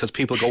somewhere, because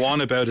people go on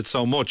about it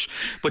so much.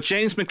 But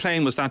James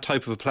McClean was that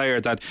type of a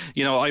player that,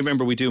 I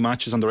remember we do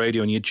matches on the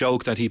radio and you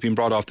joke that he'd been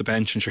brought off the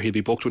bench and sure he'd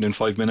be booked within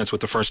 5 minutes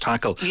with the first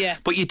tackle. Yeah.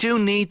 But you do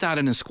need that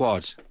in a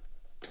squad.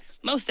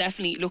 Most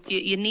definitely. Look,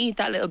 you need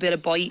that little bit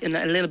of bite and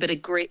a little bit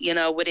of grit,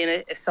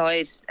 within a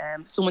side.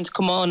 Someone to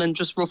come on and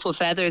just ruffle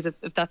feathers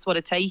if that's what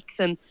it takes.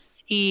 And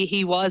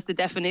he was the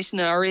definition,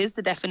 or is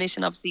the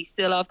definition, obviously,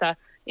 still of that.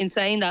 In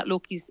saying that,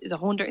 look, he's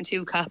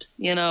 102 caps.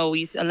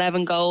 He's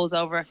 11 goals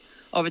over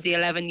the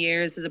 11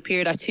 years. Has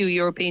appeared at 2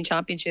 European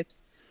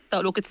Championships.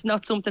 So, look, it's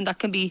not something that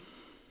can be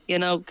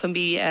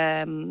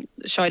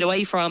shied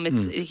away from.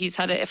 He's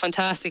had a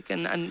fantastic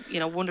and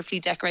wonderfully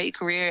decorated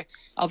career,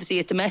 obviously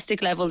at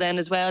domestic level then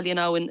as well,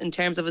 in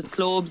terms of his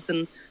clubs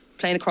and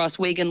playing across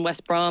Wigan,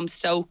 West Brom,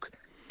 Stoke,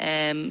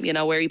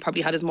 where he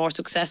probably had his more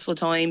successful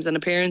times and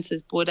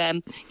appearances. But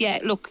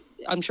look,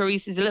 I'm sure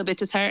he's a little bit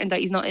disheartened that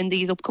he's not in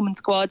these upcoming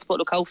squads, but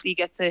look, hopefully he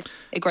gets a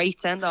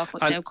great send-off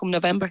now come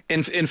November.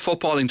 In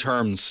footballing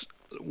terms,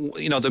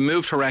 the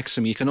move to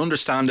Wrexham, you can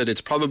understand it.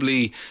 It's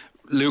probably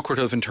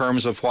lucrative in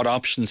terms of what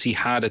options he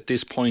had at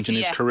this point in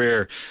his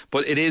career,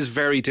 but it is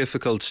very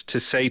difficult to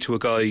say to a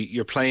guy,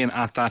 you're playing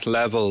at that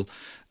level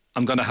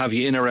I'm going to have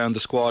you in around the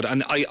squad.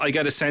 And I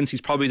get a sense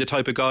he's probably the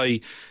type of guy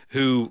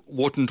who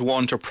wouldn't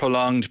want a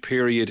prolonged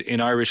period in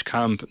Irish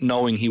camp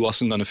knowing he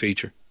wasn't going to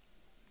feature.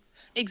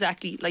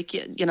 Exactly, like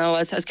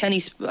as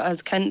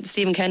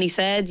Stephen Kenny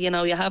said,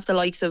 you have the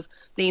likes of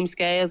Liam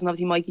Scales and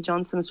obviously Mikey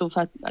Johnson and stuff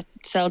at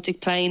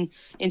Celtic playing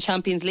in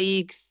Champions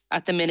Leagues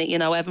at the minute.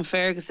 Evan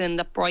Ferguson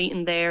at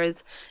Brighton there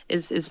is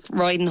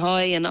riding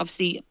high, and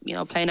obviously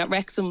playing at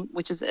Wrexham,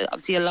 which is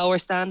obviously a lower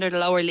standard, a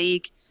lower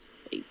league.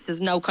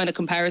 There's no kind of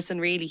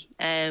comparison really.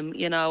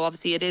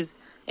 Obviously it is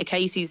a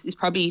case he's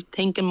probably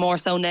thinking more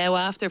so now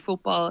after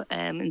football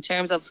in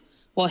terms of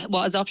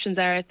what his options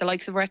are at the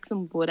likes of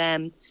Wrexham. But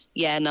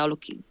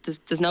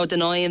there's no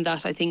denying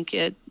that. I think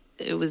it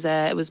was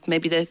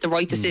maybe the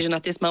right decision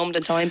at this moment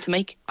in time to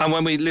make. And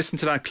when we listen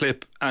to that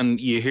clip and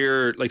you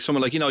hear like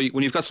someone like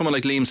when you've got someone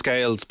like Liam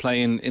Scales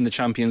playing in the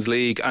Champions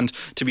League, and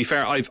to be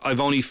fair, I've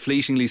only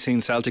fleetingly seen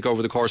Celtic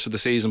over the course of the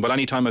season, but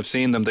any time I've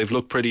seen them, they've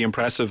looked pretty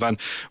impressive. And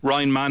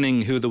Ryan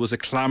Manning, who there was a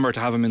clamour to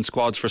have him in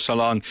squads for so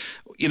long,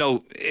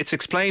 it's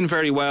explained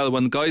very well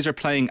when guys are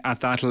playing at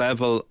that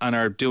level and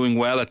are doing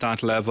well at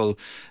that level.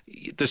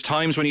 There's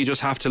times when you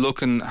just have to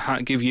look and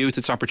give youth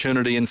its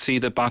opportunity and see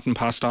the baton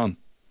passed on.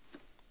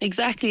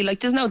 Exactly,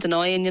 like there's no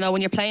denying,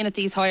 when you're playing at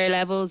these higher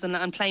levels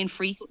and playing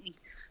frequently,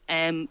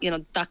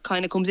 that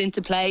kind of comes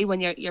into play when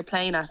you're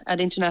playing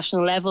at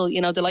international level.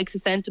 The likes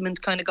of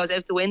sentiment kind of goes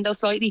out the window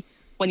slightly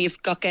when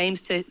you've got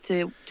games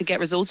to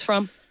get results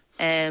from.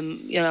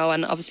 And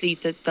obviously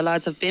the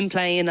lads have been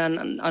playing,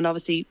 and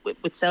obviously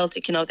with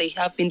Celtic, they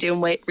have been doing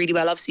really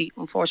well. Obviously,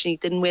 unfortunately,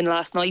 didn't win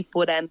last night,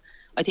 but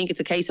I think it's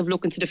a case of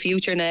looking to the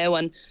future now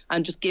and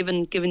just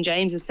giving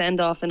James a send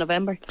off in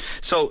November.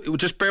 So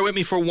just bear with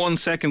me for 1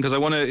 second, because I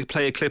want to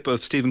play a clip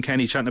of Stephen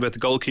Kenny chatting about the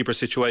goalkeeper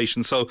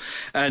situation. So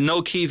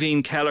no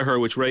Keeveen Kelleher,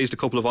 which raised a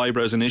couple of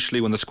eyebrows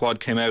initially when the squad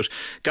came out.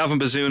 Gavin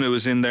Bazunu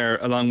was in there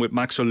along with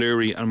Max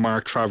O'Leary and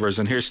Mark Travers,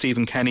 and here's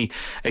Stephen Kenny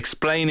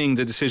explaining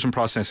the decision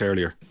process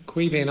earlier.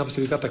 Creagh,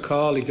 obviously we got the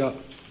call. He got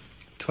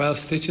 12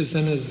 stitches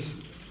in his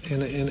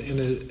in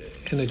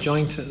a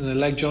joint, in a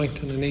leg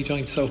joint and a knee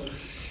joint. So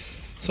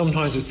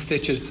sometimes with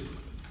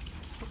stitches,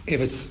 if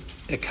it's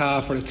a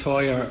calf or a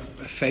toe or a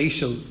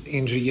facial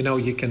injury,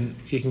 you can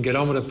get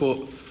on with it, but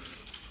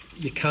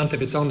you can't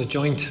if it's on the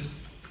joint.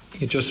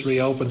 It just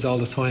reopens all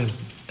the time,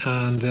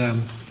 and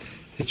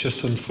it's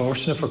just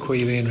unfortunate for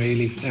Creagh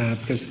really,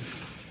 because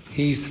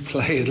he's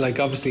played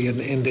obviously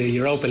in the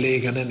Europa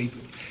League, and then he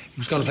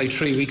was going to play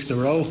 3 weeks in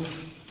a row,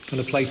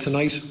 going to play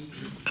tonight,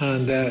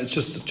 and it's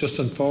just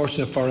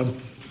unfortunate for him.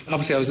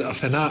 Obviously I was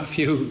at a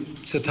few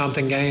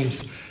Southampton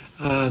games,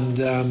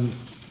 and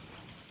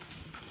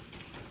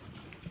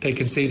they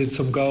conceded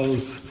some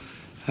goals,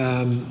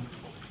 even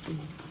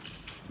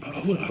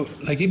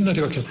though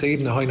they were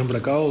conceding a high number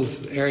of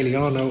goals early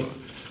on,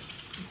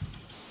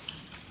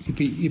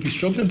 you'd be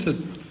struggling to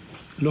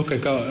look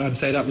at goal and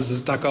say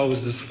that goal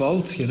was his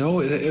fault.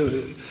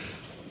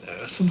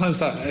 Sometimes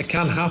that it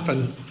can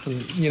happen,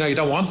 and you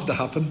don't want it to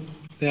happen.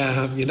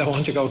 You don't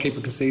want your goalkeeper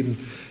conceding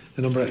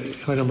a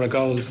high number of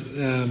goals,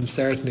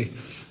 certainly.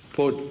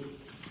 But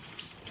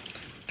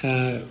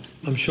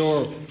I'm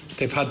sure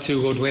they've had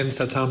 2 good wins,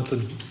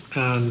 Southampton,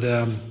 and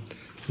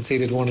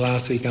conceded one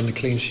last week and a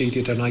clean sheet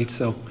the other night,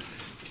 so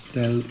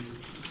they'll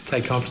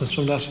take confidence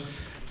from that.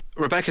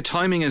 Rebecca,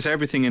 timing is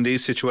everything in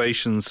these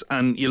situations,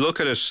 and you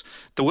look at it,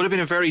 there would have been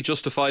a very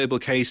justifiable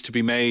case to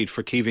be made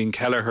for Keeveen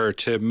Kelleher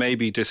to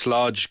maybe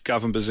dislodge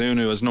Gavin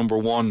Bazunu as number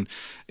 1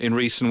 in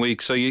recent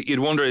weeks. So you'd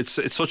wonder, it's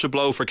such a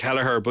blow for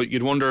Kelleher, but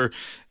you'd wonder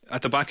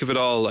at the back of it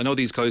all, I know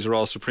these guys are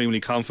all supremely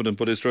confident,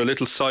 but is there a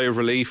little sigh of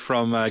relief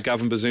from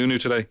Gavin Bazunu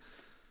today?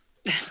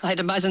 I'd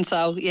imagine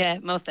so, yeah,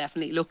 most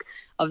definitely. Look,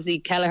 obviously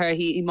Kelleher,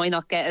 he might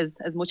not get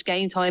as much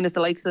game time as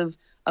the likes of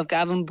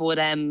Gavin, but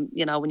when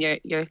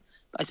you're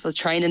I suppose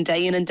training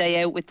day in and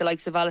day out with the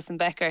likes of Alison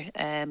Becker,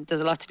 there's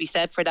a lot to be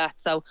said for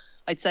that. So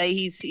I'd say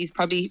he's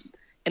probably,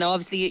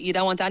 obviously you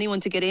don't want anyone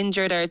to get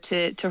injured or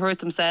to hurt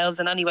themselves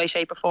in any way,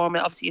 shape or form,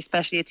 obviously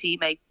especially a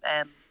teammate,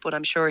 but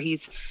I'm sure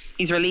he's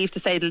relieved, to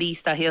say the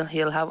least, that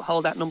he'll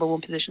hold that number 1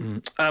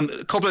 position.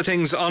 A couple of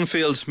things on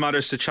field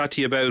matters to chat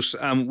to you about.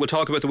 We'll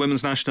talk about the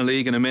Women's National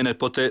League in a minute,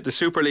 but the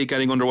Super League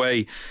getting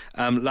underway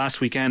last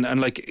weekend, and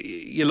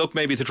you look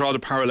maybe to draw the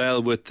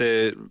parallel with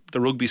the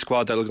rugby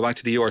squad that'll go back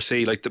to the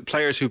URC. The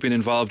players who've been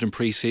involved in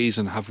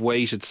pre-season have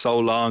waited so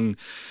long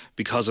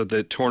because of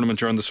the tournament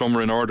during the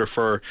summer in order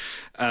for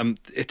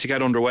it to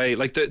get underway.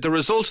 The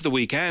result of the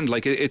weekend,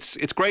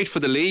 it's great for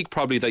the league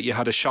probably that you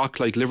had a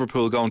shock like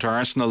Liverpool going to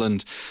Arsenal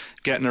and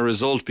getting a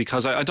result,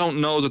 because I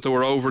don't know that there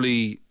were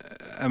overly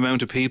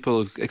amount of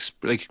people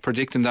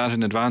predicting that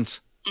in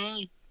advance.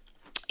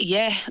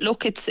 Yeah,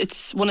 look,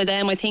 it's one of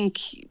them. I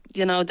think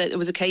that it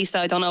was a case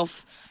that I don't know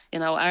if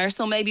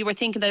Arsenal maybe were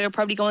thinking they were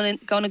probably going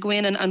to go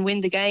in and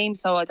win the game,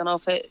 so I don't know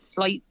if a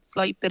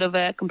slight bit of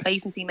a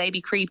complacency maybe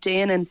creeped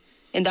in, and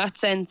in that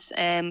sense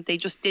they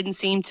just didn't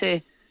seem to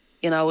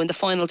you know, in the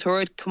final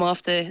third come out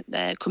of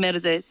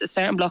the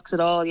starting blocks at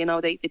all. You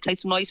know, they played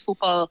some nice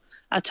football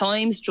at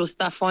times. Just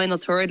that final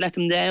third let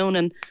them down.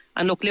 And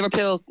look,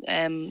 Liverpool,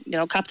 you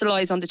know,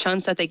 capitalised on the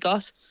chance that they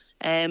got.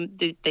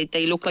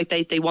 They look like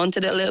they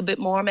wanted it a little bit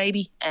more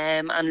maybe.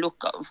 And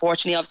look,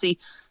 unfortunately, obviously,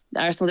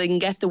 Arsenal didn't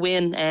get the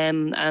win.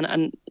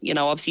 And you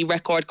know, obviously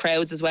record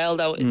crowds as well,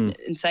 though.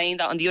 In saying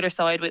that, on the other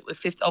side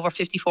with over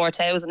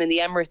 54,000 in the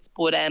Emirates.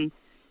 But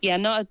yeah,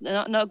 not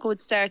a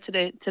good start to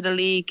the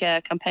league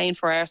campaign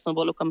for Arsenal.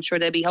 But look, I'm sure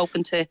they'll be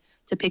hoping to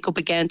pick up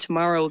again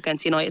tomorrow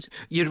against United.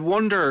 You'd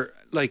wonder,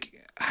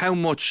 like, how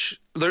much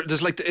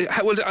there's like.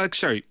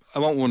 Sorry, I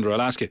won't wonder.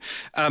 I'll ask you.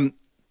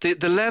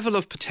 The level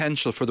of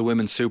potential for the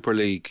Women's Super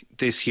League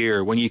this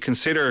year, when you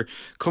consider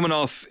coming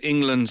off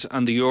England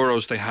and the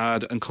Euros they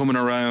had, and coming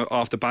around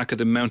off the back of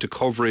the amount of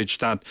coverage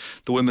that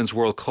the Women's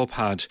World Cup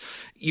had,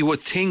 you would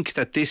think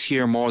that this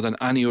year, more than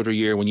any other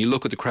year, when you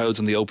look at the crowds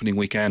on the opening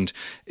weekend,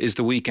 is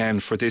the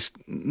weekend for this,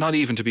 not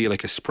even to be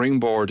like a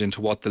springboard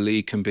into what the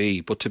league can be,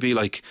 but to be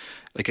like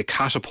a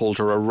catapult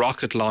or a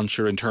rocket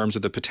launcher in terms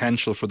of the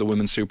potential for the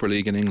Women's Super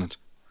League in England.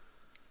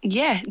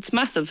 Yeah, it's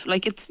massive.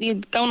 Like, it's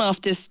going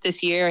off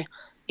this year,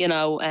 you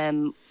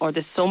know, or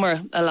this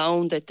summer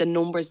alone, that the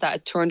numbers that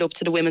had turned up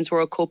to the Women's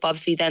World Cup,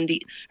 obviously then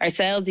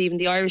ourselves, even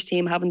the Irish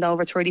team, having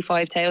over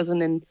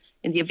 35,000 in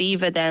the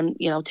Aviva then,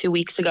 you know, 2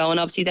 weeks ago.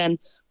 And obviously then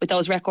with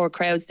those record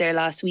crowds there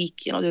last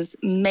week, you know, there's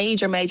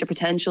major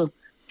potential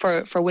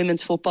for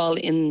women's football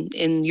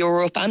in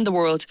Europe and the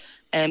world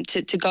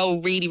to go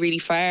really, really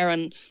far.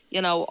 And,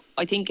 you know,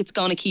 I think it's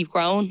going to keep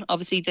growing.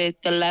 Obviously,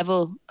 the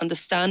level and the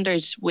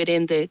standard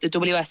within the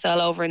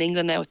WSL over in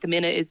England now at the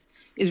minute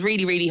is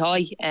really, really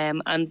high.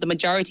 And the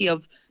majority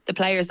of the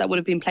players that would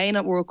have been playing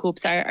at World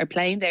Cups are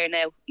playing there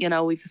now. You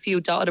know, we've a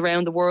few dotted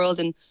around the world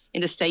and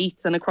in the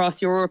States and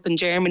across Europe and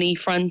Germany,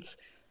 France,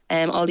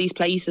 all these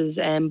places.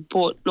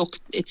 But look,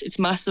 it's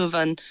massive.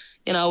 And,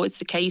 you know, it's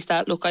the case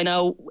that, look, I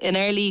know in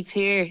our leagues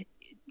here,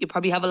 you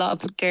probably have a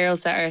lot of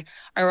girls that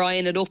are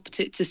eyeing it up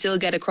to still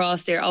get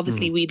across there.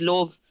 Obviously, we'd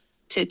love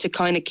to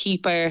kind of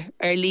keep our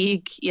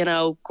league, you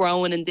know,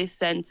 growing in this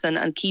sense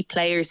and keep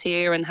players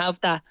here and have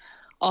that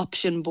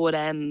option. But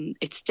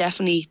it's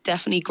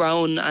definitely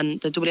grown.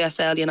 And the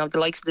WSL, you know, the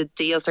likes of the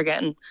deals they're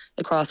getting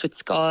across with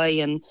Sky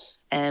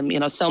and, you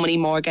know, so many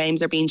more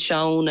games are being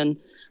shown.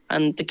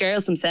 And the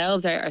girls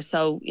themselves are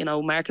so, you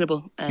know,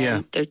 marketable.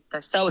 They're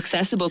so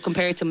accessible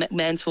compared to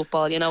men's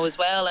football, you know, as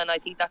well. And I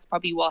think that's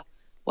probably what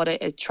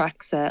it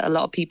attracts a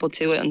lot of people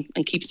to it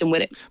and keeps them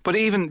with it. But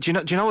even, do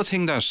you know a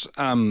thing that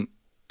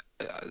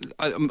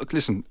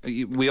listen,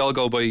 we all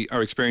go by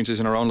our experiences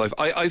in our own life.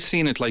 I've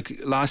seen it, like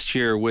last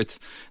year with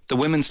the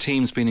women's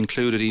teams being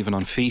included even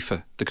on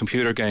FIFA, the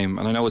computer game,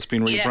 and I know it's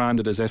been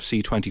rebranded as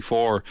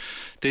FC24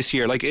 this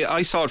year. Like,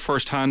 I saw it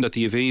firsthand at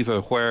the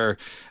Aviva, where,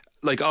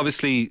 like,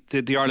 obviously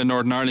the Ireland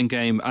Northern Ireland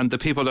game, and the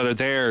people that are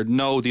there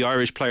know the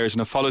Irish players and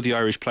have followed the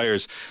Irish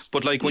players.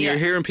 But like, when you're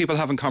hearing people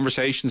having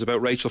conversations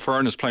about Rachel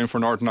Furness playing for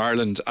Northern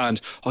Ireland,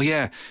 and oh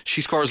yeah,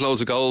 she scores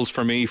loads of goals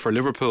for me for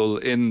Liverpool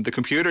in the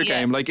computer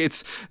game, like,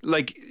 it's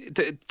like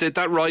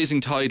that rising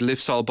tide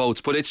lifts all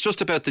boats. But it's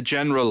just about the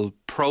general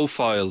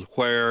profile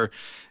where,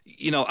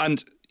 you know,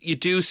 and you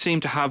do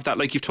seem to have that,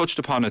 like you've touched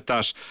upon it,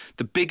 that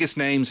the biggest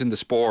names in the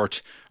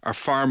sport are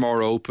far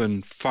more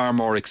open, far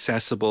more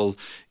accessible.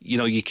 You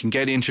know, you can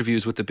get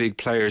interviews with the big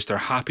players. They're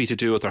happy to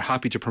do it. They're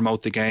happy to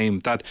promote the game.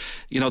 That,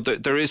 you know,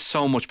 there is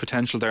so much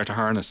potential there to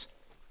harness.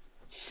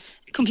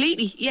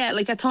 Completely, yeah.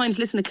 Like, at times,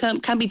 listen,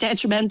 it can be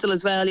detrimental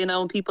as well, you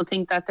know, and people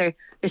think that they're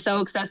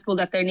so accessible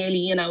that they're nearly,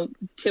 you know,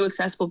 too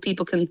accessible.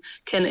 People can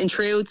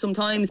intrude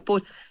sometimes,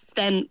 but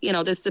then, you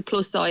know, there's the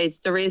plus sides.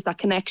 There is that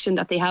connection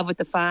that they have with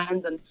the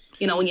fans, and,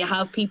 you know, when you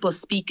have people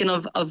speaking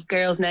of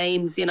girls'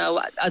 names, you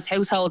know, as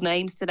household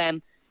names to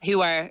them,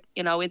 who are,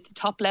 you know, at the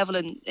top level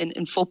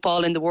in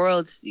football in the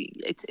world,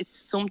 it's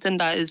something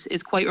that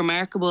is quite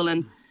remarkable.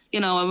 And, you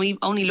know, and we've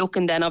only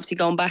looking then, obviously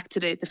going back to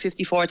the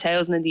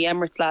 54,000 in the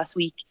Emirates last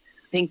week.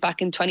 I think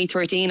back in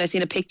 2013, I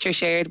seen a picture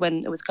shared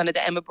when it was kind of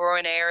the Emma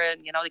Burren era,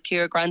 and, you know, the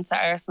Creagh Grants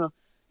at Arsenal.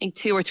 I think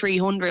 200 or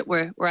 300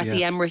 were at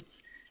the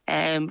Emirates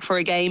for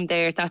a game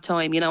there at that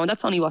time, you know, and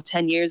that's only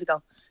 10 years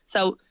ago.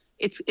 So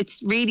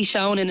it's really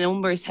shown in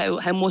numbers how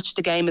much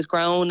the game has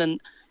grown,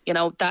 and, you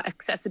know, that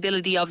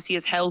accessibility obviously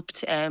has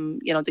helped.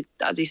 You know,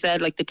 as you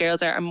said, like, the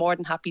girls are more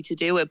than happy to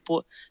do it,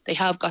 but they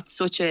have got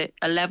such a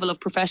level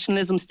of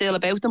professionalism still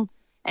about them.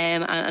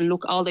 And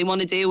look, all they want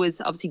to do is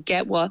obviously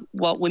get what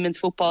women's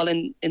football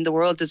in the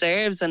world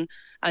deserves, and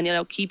you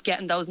know, keep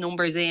getting those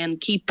numbers in,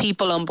 keep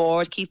people on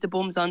board, keep the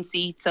bums on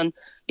seats. And,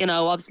 you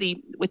know,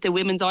 obviously with the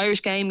women's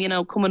Irish game, you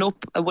know, coming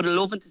up, I would have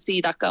loved to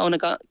see that going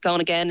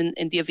again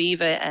in the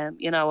Aviva.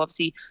 You know,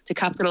 obviously to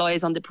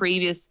capitalise on the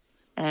previous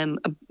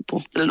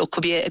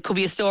Look, it could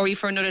be a story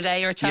for another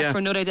day or a chat for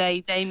another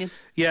day, Damien.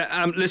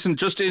 Yeah, listen,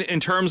 just in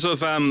terms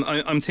of,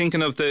 I'm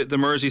thinking of the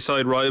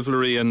Merseyside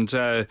rivalry and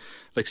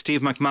like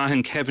Steve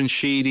McMahon, Kevin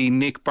Sheedy,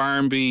 Nick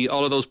Barmby,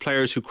 all of those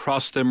players who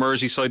crossed the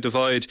Merseyside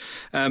divide.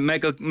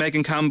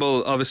 Megan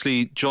Campbell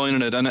obviously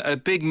joining it, and a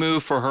big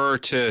move for her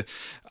to,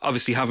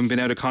 obviously having been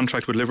out of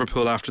contract with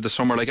Liverpool after the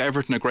summer, like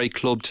Everton, a great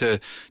club to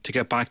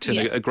get back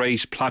to, a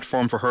great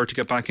platform for her to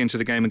get back into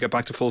the game and get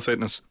back to full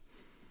fitness.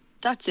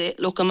 That's it.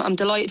 Look, I'm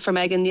delighted for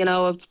Megan. You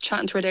know, I've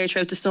chatting to her there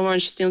throughout the summer,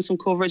 and she's doing some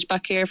coverage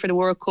back here for the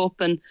World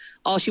Cup, and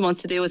all she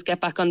wants to do is get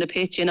back on the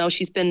pitch. You know,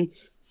 she's been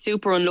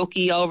super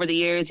unlucky over the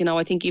years. You know,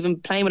 I think even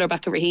playing with her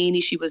back at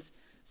Raheny, she was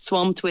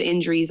swamped with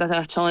injuries at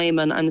that time,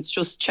 and it's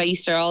just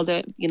chased her all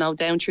the, you know,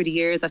 down through the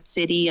years at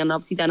City and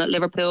obviously then at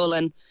Liverpool,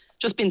 and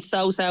just been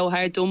so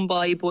hard done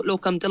by. But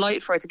look, I'm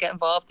delighted for her to get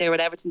involved there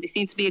with Everton. They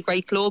seem to be a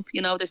great club.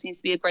 You know, there seems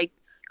to be a great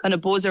kind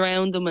of buzz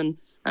around them, and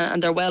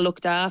they're well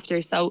looked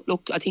after. So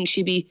look, I think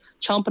she'd be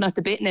chomping at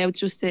the bit now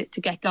just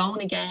to get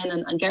going again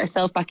and get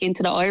herself back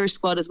into the Irish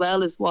squad as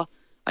well, is what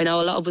I know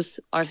a lot of us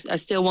are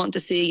still wanting to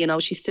see. You know,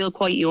 she's still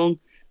quite young,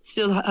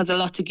 still has a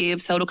lot to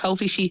give. So look,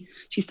 hopefully she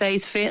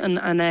stays fit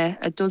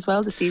and does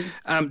well this season.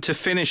 To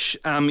finish,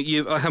 how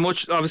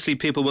much, obviously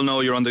people will know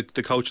you're on the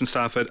coaching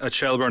staff at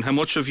Shelbourne. How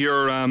much of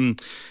your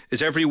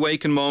is every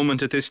waking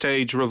moment at this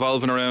stage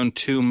revolving around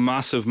two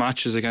massive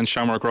matches against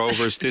Shamrock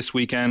Rovers this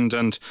weekend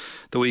and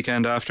the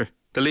weekend after?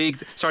 The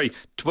league, sorry,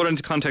 to put it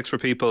into context for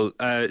people,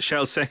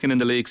 Shell second in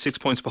the league, 6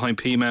 points behind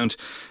Peamount,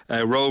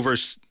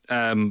 Rovers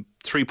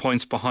 3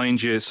 points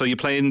behind you. So you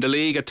play in the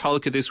league at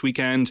Tolka this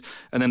weekend,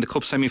 and then the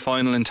Cup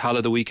semi-final in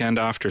Tala the weekend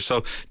after.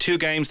 So 2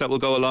 games that will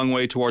go a long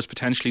way towards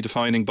potentially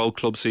defining both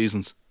club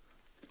seasons.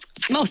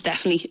 Most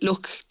definitely.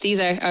 Look, these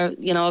are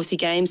you know, obviously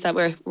games that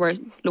we're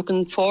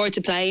looking forward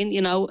to playing.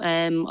 You know,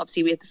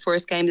 obviously we had the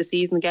first game of the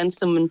season against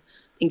them, and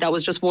I think that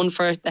was just one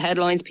for the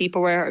headlines.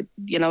 People were,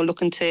 you know,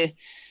 looking to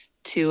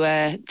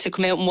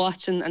come out and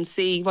watch and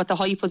see what the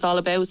hype was all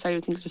about. Sorry, I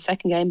think it was the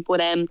second game,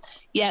 but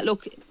yeah,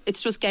 look,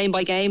 it's just game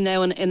by game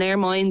now, and in their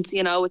minds,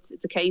 you know,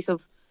 it's a case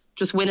of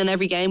just winning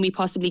every game we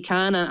possibly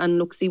can, and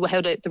look, see how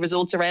the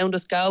results around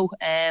us go,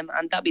 and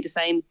that'll be the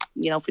same,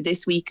 you know, for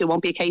this week. It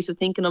won't be a case of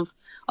thinking of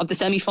the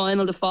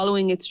semi-final the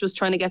following. It's just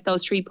trying to get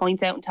those 3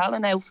 points out in Tala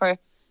now for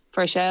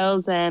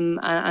Shells, and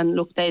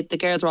look, the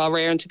girls are all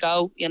raring to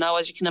go. You know,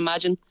 as you can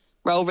imagine,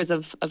 Rovers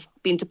have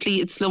been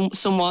depleted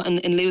somewhat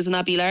in losing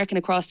Abby Larkin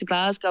across to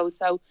Glasgow,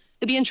 so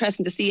it'll be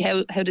interesting to see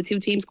how the two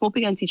teams come up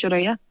against each other.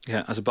 Yeah,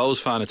 as a Bows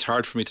fan, it's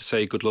hard for me to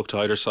say good luck to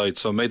either side,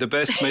 so may the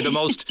most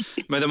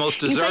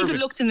deserving. You say good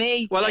luck to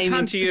me. Well, I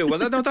can to you. Well,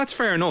 no, that's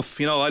fair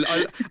enough. You know,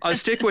 I'll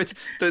stick with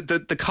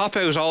the cop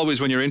out always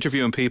when you're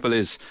interviewing people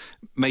is,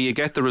 may you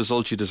get the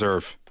result you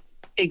deserve.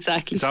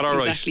 Exactly. Is that all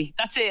right? Exactly.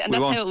 That's it, and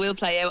that's how it will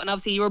play out. And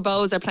obviously your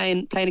Bows are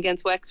playing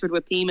against Wexford,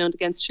 with Peamount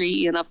against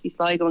Treaty, and obviously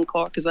Sligo and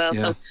Cork as well.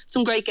 Yeah. So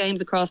some great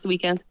games across the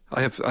weekend.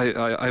 I have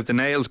the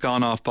nails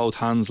gone off both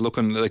hands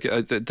looking like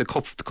the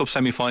cup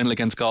semi-final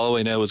against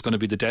Galway now is going to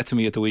be the death of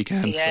me at the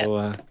weekend. Yeah.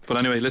 So, but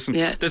anyway, listen.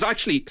 Yeah. There's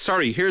actually,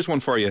 sorry, here's one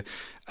for you,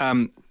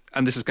 and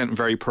this is getting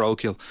very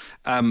parochial.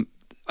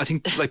 I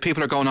think like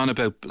people are going on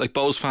about like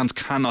Bows fans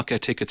cannot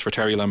get tickets for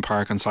Terryland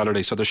Park on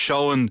Saturday, so they're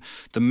showing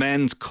the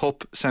men's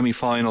cup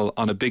semi-final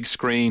on a big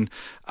screen,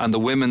 and the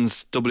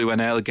women's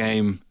WNL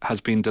game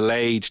has been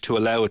delayed to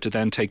allow it to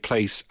then take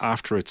place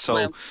after it.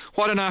 So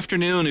what an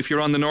afternoon if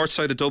you're on the north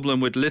side of Dublin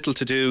with little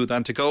to do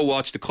than to go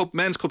watch the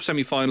men's cup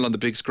semi-final on the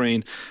big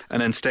screen and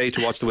then stay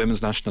to watch the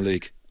Women's National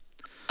League.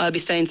 I'll be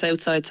staying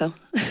southside, so.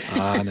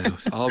 No,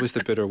 always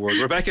the bitter word.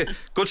 Rebecca,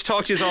 good to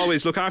talk to you as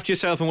always. Look after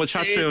yourself and we'll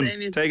chat soon.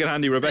 Damien. Take it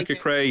handy. Rebecca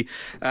Creagh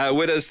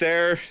with us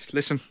there.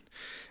 Listen,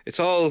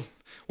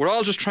 we're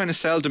all just trying to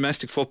sell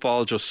domestic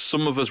football, just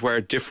some of us wear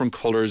different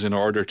colours in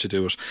order to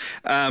do it.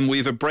 We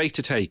have a break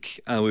to take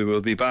and we will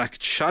be back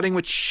chatting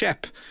with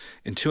Shep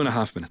in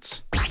 2.5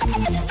 minutes.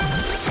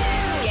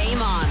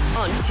 Game on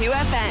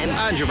 2FM.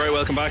 And you're very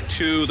welcome back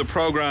to the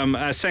programme.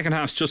 Second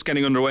half's just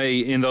getting underway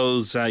in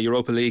those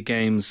Europa League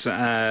games.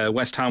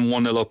 West Ham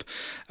 1-0 up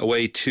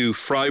away to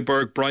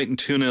Freiburg. Brighton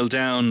 2-0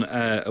 down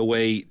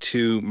away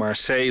to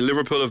Marseille.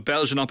 Liverpool have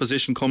Belgian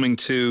opposition coming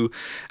to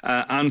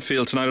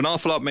Anfield tonight. An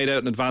awful lot made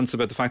out in advance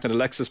about the fact that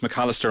Alexis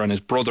McAllister and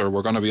his brother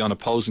were going to be on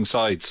opposing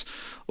sides.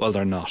 Well,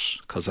 they're not,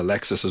 because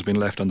Alexis has been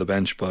left on the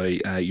bench by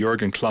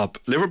Jurgen Klopp.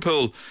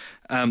 Liverpool,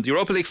 the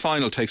Europa League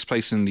final takes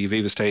place in the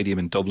Aviva Stadium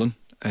in Dublin.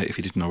 If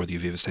you didn't know where the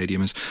Aviva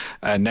Stadium is,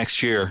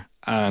 next year.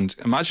 And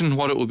imagine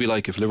what it would be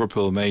like if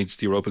Liverpool made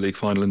the Europa League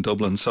final in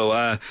Dublin.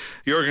 So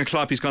Jurgen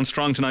Klopp, he's gone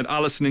strong tonight.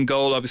 Alisson in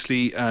goal,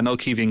 obviously, no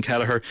Kevin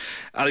Kelleher.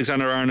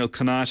 Alexander-Arnold,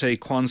 Konate,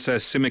 Kwanzaa,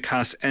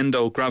 Tsimikas,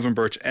 Endo,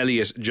 Gravenberch,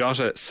 Elliott,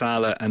 Jota,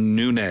 Salah and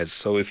Nunez.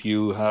 So if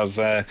you have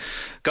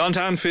gone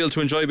to Anfield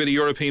to enjoy a bit of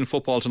European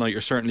football tonight, you're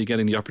certainly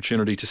getting the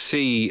opportunity to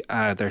see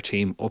their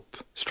team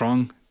up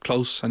strong,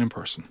 close and in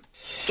person.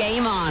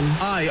 Game on.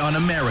 Eye on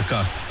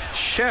America.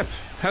 Shep,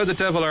 how the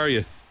devil are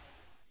you?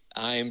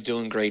 I'm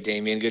doing great,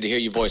 Damien. Good to hear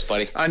your voice,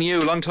 buddy. And you,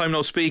 long time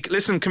no speak.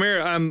 Listen, come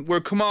here. We're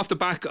come off the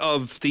back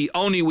of the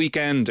only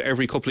weekend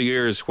every couple of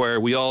years where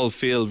we all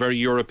feel very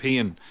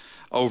European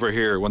over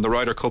here when the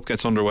Ryder Cup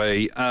gets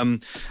underway. I've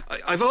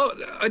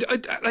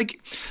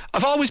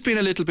always been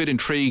a little bit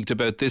intrigued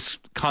about this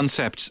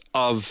concept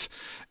of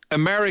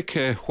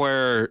America,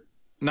 where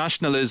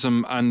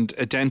nationalism and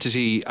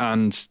identity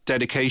and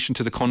dedication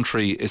to the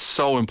country is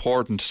so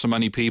important to so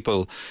many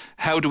people.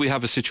 How do we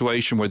have a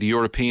situation where the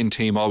European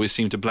team always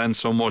seem to blend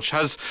so much?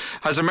 Has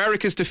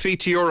America's defeat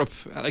to Europe,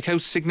 like, how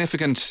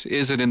significant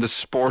is it in the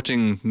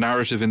sporting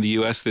narrative in the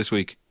US this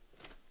week?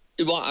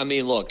 Well, I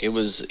mean, look, it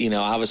was,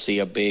 obviously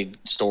a big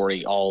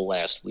story all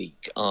last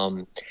week.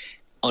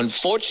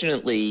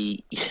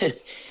 Unfortunately,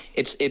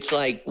 it's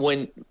like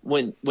when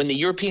the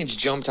Europeans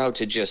jumped out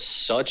to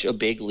just such a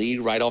big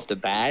lead right off the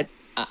bat,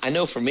 I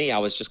know for me, I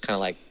was just kind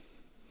of like,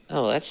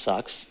 oh, that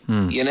sucks.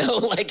 Because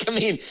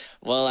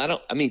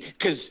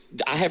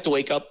I have to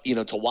wake up,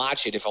 to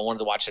watch it. If I wanted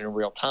to watch it in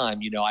real time,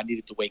 I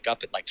needed to wake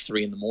up at like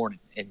 3 a.m.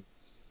 and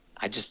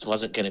I just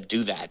wasn't going to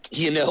do that.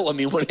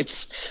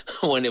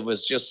 When it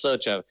was just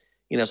such a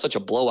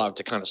blowout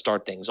to kind of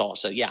start things off.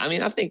 So, yeah,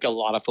 I think a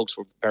lot of folks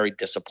were very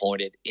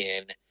disappointed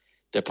in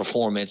the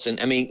performance. And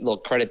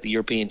look, credit the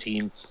European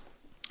team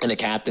and the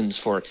captains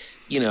for,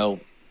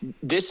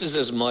 this is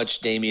as much,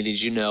 Damien,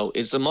 as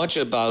it's as much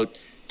about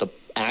the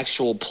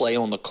actual play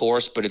on the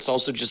course, but it's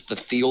also just the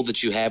feel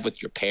that you have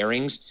with your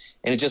pairings.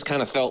 And it just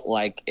kind of felt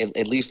like,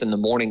 at least in the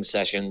morning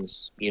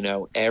sessions,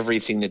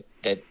 everything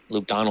that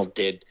Luke Donald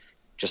did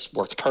just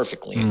worked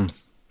perfectly. And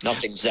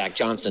nothing Zach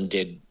Johnson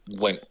did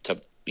went to,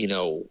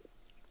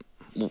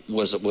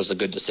 was a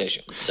good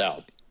decision.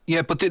 So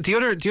yeah, but the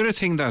other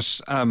thing that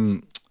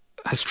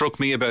has struck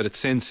me about it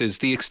since is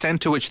the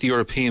extent to which the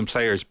European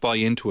players buy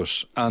into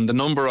it, and the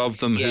number of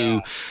them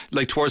who,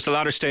 like towards the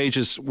latter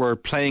stages, were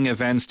playing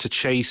events to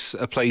chase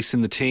a place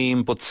in the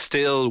team, but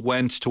still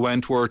went to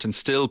Wentworth and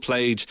still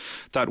played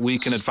that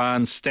week in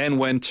advance, then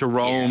went to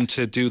Rome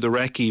to do the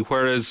recce.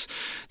 Whereas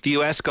the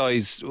US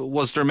guys,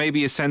 was there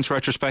maybe a sense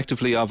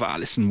retrospectively of,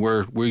 listen,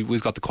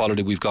 we've got the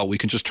quality we've got, we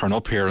can just turn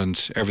up here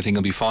and everything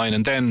will be fine,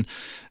 and then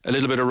a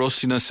little bit of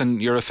rustiness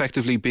and you're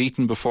effectively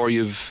beaten before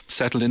you've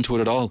settled into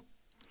it at all?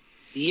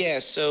 Yeah,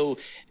 so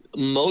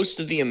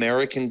most of the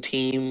American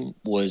team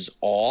was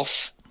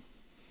off,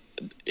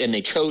 and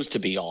they chose to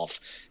be off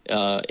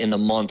in the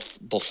month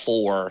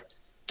before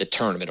the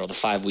tournament, or the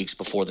 5 weeks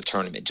before the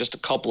tournament. Just a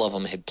couple of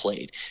them had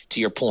played. To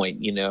your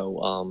point,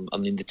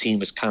 the team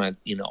was kind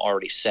of,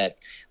 already set.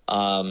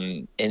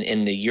 And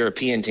the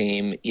European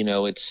team,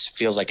 it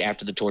feels like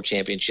after the Tour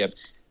Championship,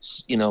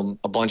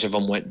 a bunch of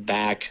them went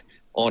back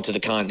onto the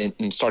continent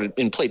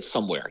and played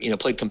somewhere,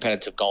 played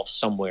competitive golf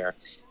somewhere.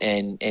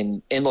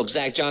 And look,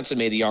 Zach Johnson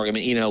made the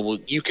argument,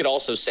 you could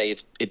also say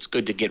it's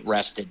good to get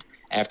rested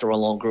after a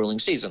long, grueling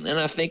season. And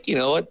I think,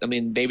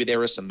 maybe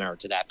there is some merit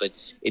to that, but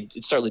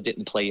it certainly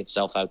didn't play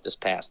itself out this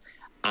past.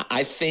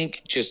 I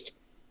think just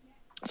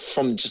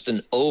from just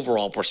an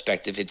overall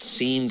perspective, it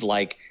seemed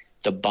like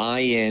the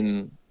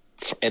buy-in,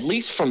 at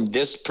least from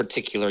this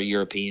particular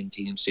European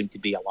team, seemed to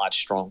be a lot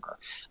stronger.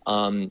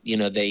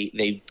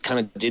 They kind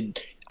of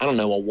did, a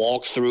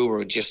walkthrough,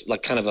 or just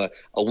like kind of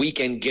a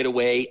weekend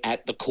getaway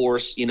at the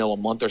course, a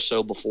month or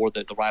so before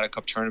the Ryder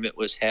Cup tournament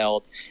was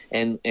held.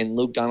 And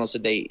Luke Donald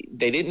said they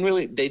didn't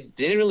really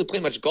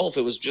play much golf.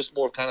 It was just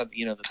more of kind of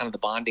the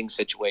bonding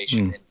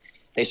situation. And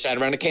they sat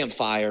around a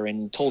campfire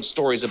and told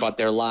stories about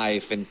their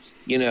life, and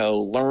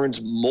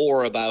learned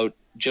more about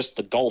just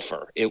the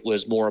golfer. It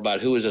was more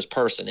about who is this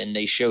person, and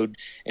they showed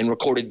and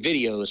recorded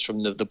videos from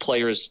the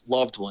players'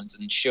 loved ones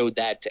and showed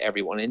that to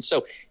everyone. And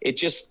so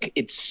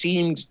it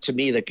seemed to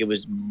me like it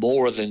was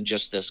more than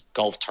just this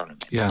golf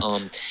tournament. Yeah.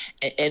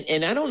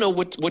 And I don't know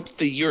what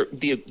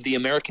the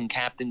American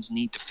captains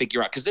need to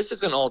figure out, because this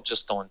isn't all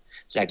just on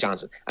Zach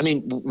Johnson.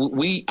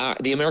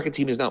 The American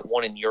team has not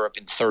won in Europe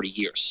in 30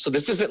 years, so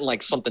this isn't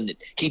like something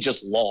that he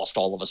just lost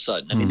all of a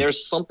sudden.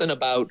 There's something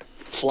about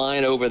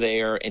flying over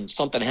there and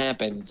something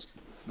happens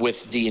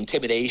with the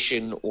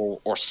intimidation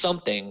or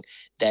something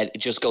that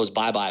just goes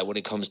bye-bye when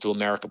it comes to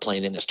America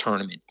playing in this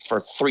tournament for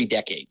 3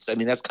 decades.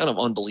 That's kind of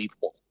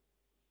unbelievable.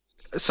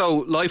 So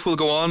life will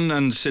go on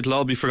and it'll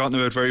all be forgotten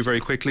about very, very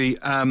quickly.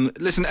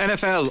 Listen,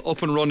 NFL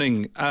up and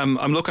running.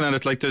 I'm looking at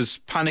it like there's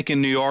panic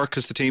in New York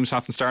because the teams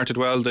haven't started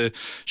well. The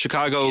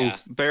Chicago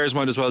Bears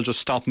might as well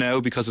just stop now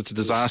because it's a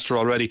disaster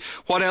already.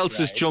 What else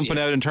is jumping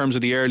out in terms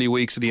of the early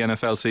weeks of the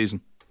NFL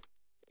season?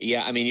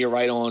 Yeah, you're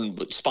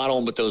spot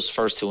on with those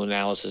first two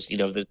analysis.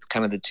 The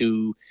kind of the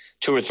two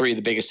or three of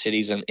the biggest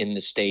cities in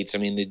the States.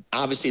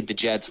 Obviously the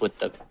Jets with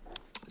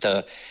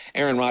the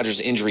Aaron Rodgers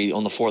injury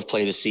on the 4th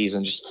play of the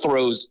season just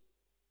throws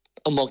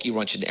a monkey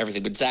wrench into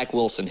everything. But Zach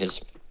Wilson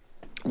has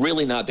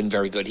really not been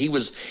very good. He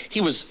was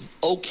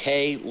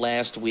okay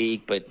last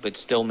week, but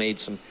still made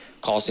some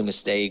costly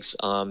mistakes.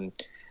 The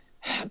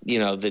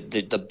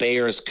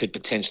Bears could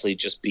potentially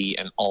just be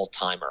an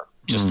all-timer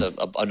just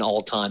an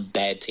all-time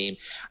bad team.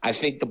 I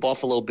think the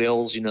Buffalo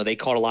Bills, they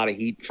caught a lot of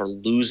heat for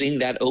losing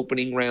that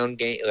opening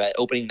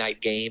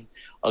night game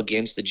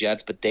against the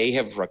Jets, but they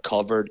have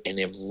recovered and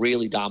have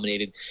really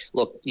dominated.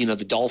 Look, the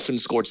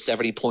Dolphins scored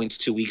 70 points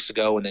 2 weeks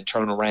ago and then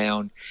turn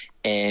around,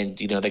 and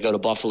they go to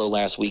Buffalo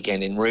last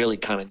weekend and really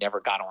kind of never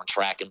got on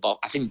track. And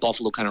I think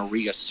Buffalo kind of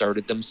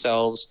reasserted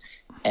themselves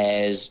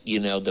as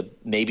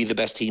maybe the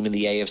best team in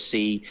the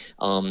AFC,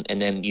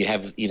 and then you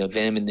have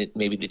them and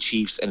maybe the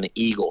Chiefs and the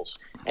Eagles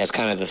as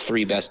kind of the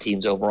three best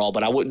teams overall.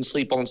 But I wouldn't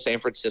sleep on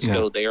San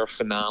Francisco. Yeah. They are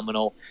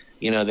phenomenal.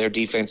 Their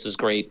defense is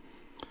great.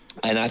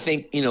 And I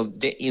think,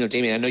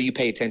 Damien, I know you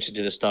pay attention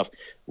to this stuff.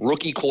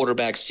 Rookie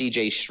quarterback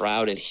C.J.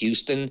 Stroud at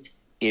Houston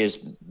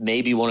is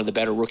maybe one of the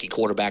better rookie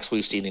quarterbacks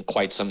we've seen in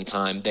quite some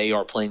time. They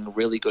are playing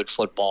really good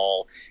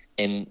football,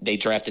 and they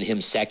drafted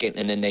him second,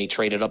 and then they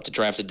traded up to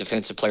draft a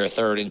defensive player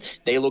third, and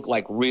they look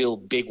like real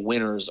big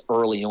winners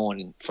early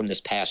on from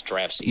this past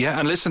draft season. Yeah,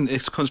 and listen,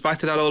 it comes back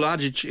to that old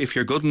adage, if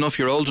you're good enough,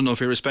 you're old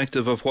enough,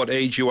 irrespective of what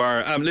age you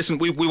are. Listen,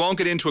 we won't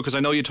get into it because I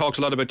know you talked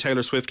a lot about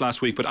Taylor Swift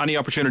last week, but any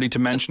opportunity to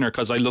mention her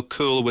because I look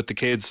cool with the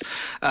kids.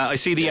 I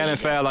see the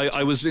NFL.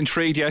 I was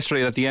intrigued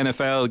yesterday that the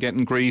NFL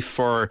getting grief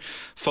for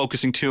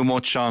focusing too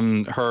much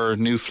on her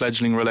new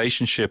fledgling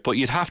relationship, but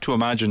you'd have to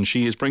imagine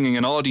she is bringing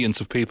an audience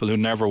of people who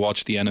never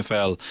watch the NFL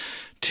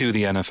to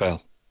the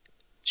NFL.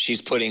 She's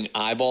putting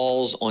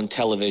eyeballs on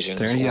televisions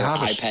or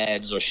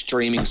iPads or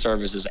streaming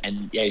services,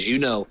 and as you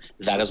know,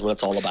 that is what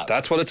it's all about.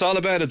 That's what it's all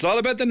about. It's all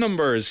about the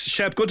numbers.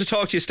 Shep, good to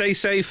talk to you. Stay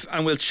safe,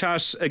 and we'll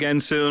chat again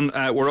soon.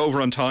 We're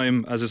over on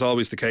time, as is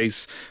always the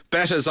case.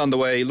 Betta's on the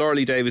way. Laura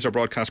Lee Davies, our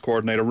broadcast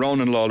coordinator.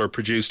 Ronan Lawler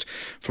produced.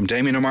 From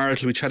Damien O'Mara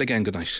till we chat again. Good night.